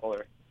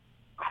controller,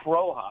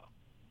 crow hop,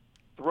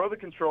 throw the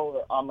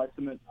controller on my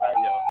cement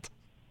patio,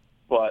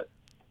 but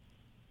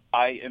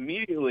I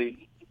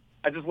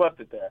just left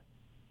it there.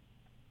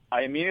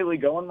 I immediately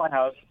go in my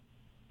house,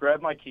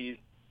 grab my keys,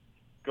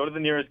 go to the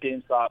nearest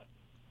GameStop,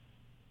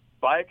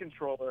 buy a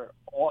controller,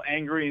 all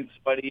angry and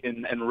sweaty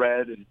and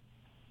red, and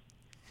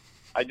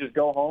I just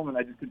go home and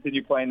I just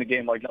continue playing the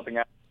game like nothing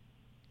happened.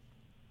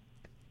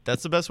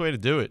 That's the best way to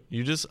do it.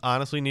 You just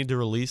honestly need to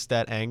release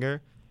that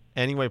anger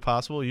any way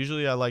possible.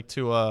 Usually I like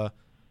to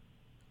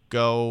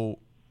go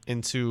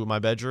into my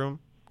bedroom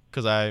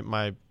because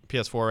my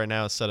PS4 right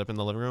now is set up in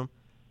the living room.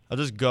 I'll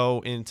just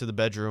go into the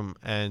bedroom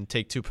and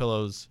take 2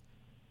 pillows,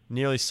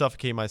 nearly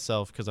suffocate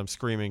myself because I'm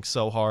screaming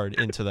so hard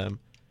into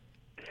them.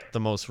 The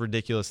most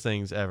ridiculous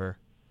things ever.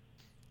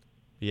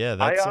 Yeah,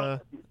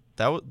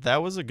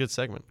 that was a good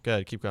segment. Go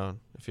ahead, keep going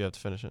if you have to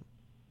finish it.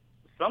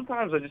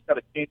 Sometimes I just got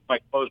to change my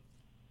clothes.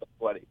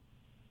 Sweaty,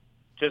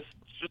 just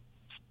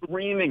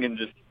screaming and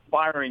just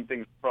firing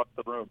things across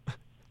the room.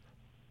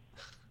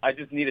 I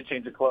just need a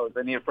change of clothes.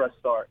 I need a fresh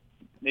start.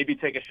 Maybe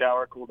take a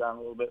shower, cool down a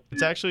little bit.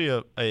 It's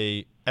actually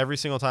a every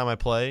single time I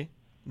play,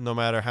 no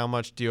matter how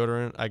much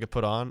deodorant I could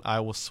put on, I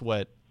will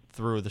sweat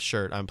through the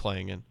shirt I'm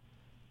playing in.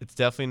 It's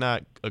definitely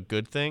not a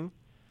good thing.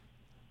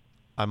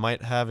 I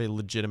might have a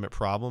legitimate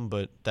problem,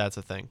 but that's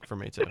a thing for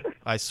me too.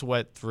 I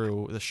sweat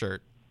through the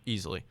shirt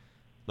easily,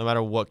 no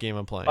matter what game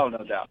I'm playing. Oh,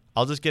 no doubt.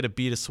 I'll just get a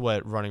bead of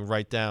sweat running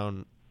right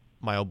down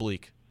my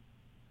oblique.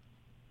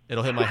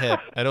 It'll hit my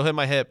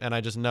hip. And I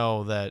just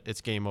know that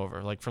it's game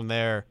over. Like from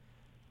there,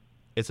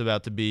 it's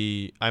about to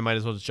be. I might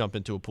as well just jump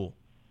into a pool.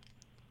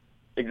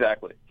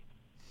 Exactly.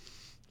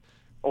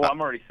 Oh,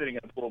 I'm already sitting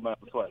in a pool of my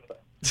own sweat.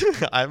 So.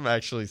 I'm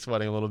actually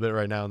sweating a little bit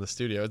right now in the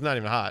studio. It's not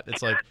even hot.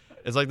 It's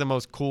like the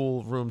most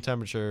cool room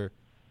temperature,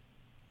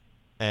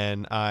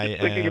 and I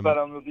Thinking am. about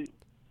MLB.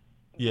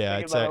 Yeah,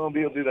 Thinking about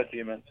MLB will do that to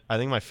you, man. I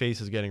think my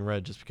face is getting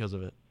red just because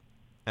of it,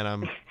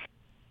 and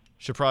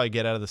should probably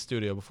get out of the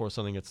studio before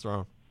something gets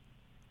thrown.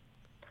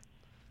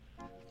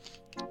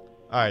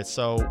 All right,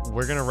 so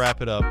we're gonna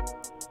wrap it up.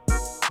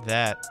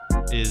 That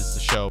is the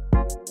show.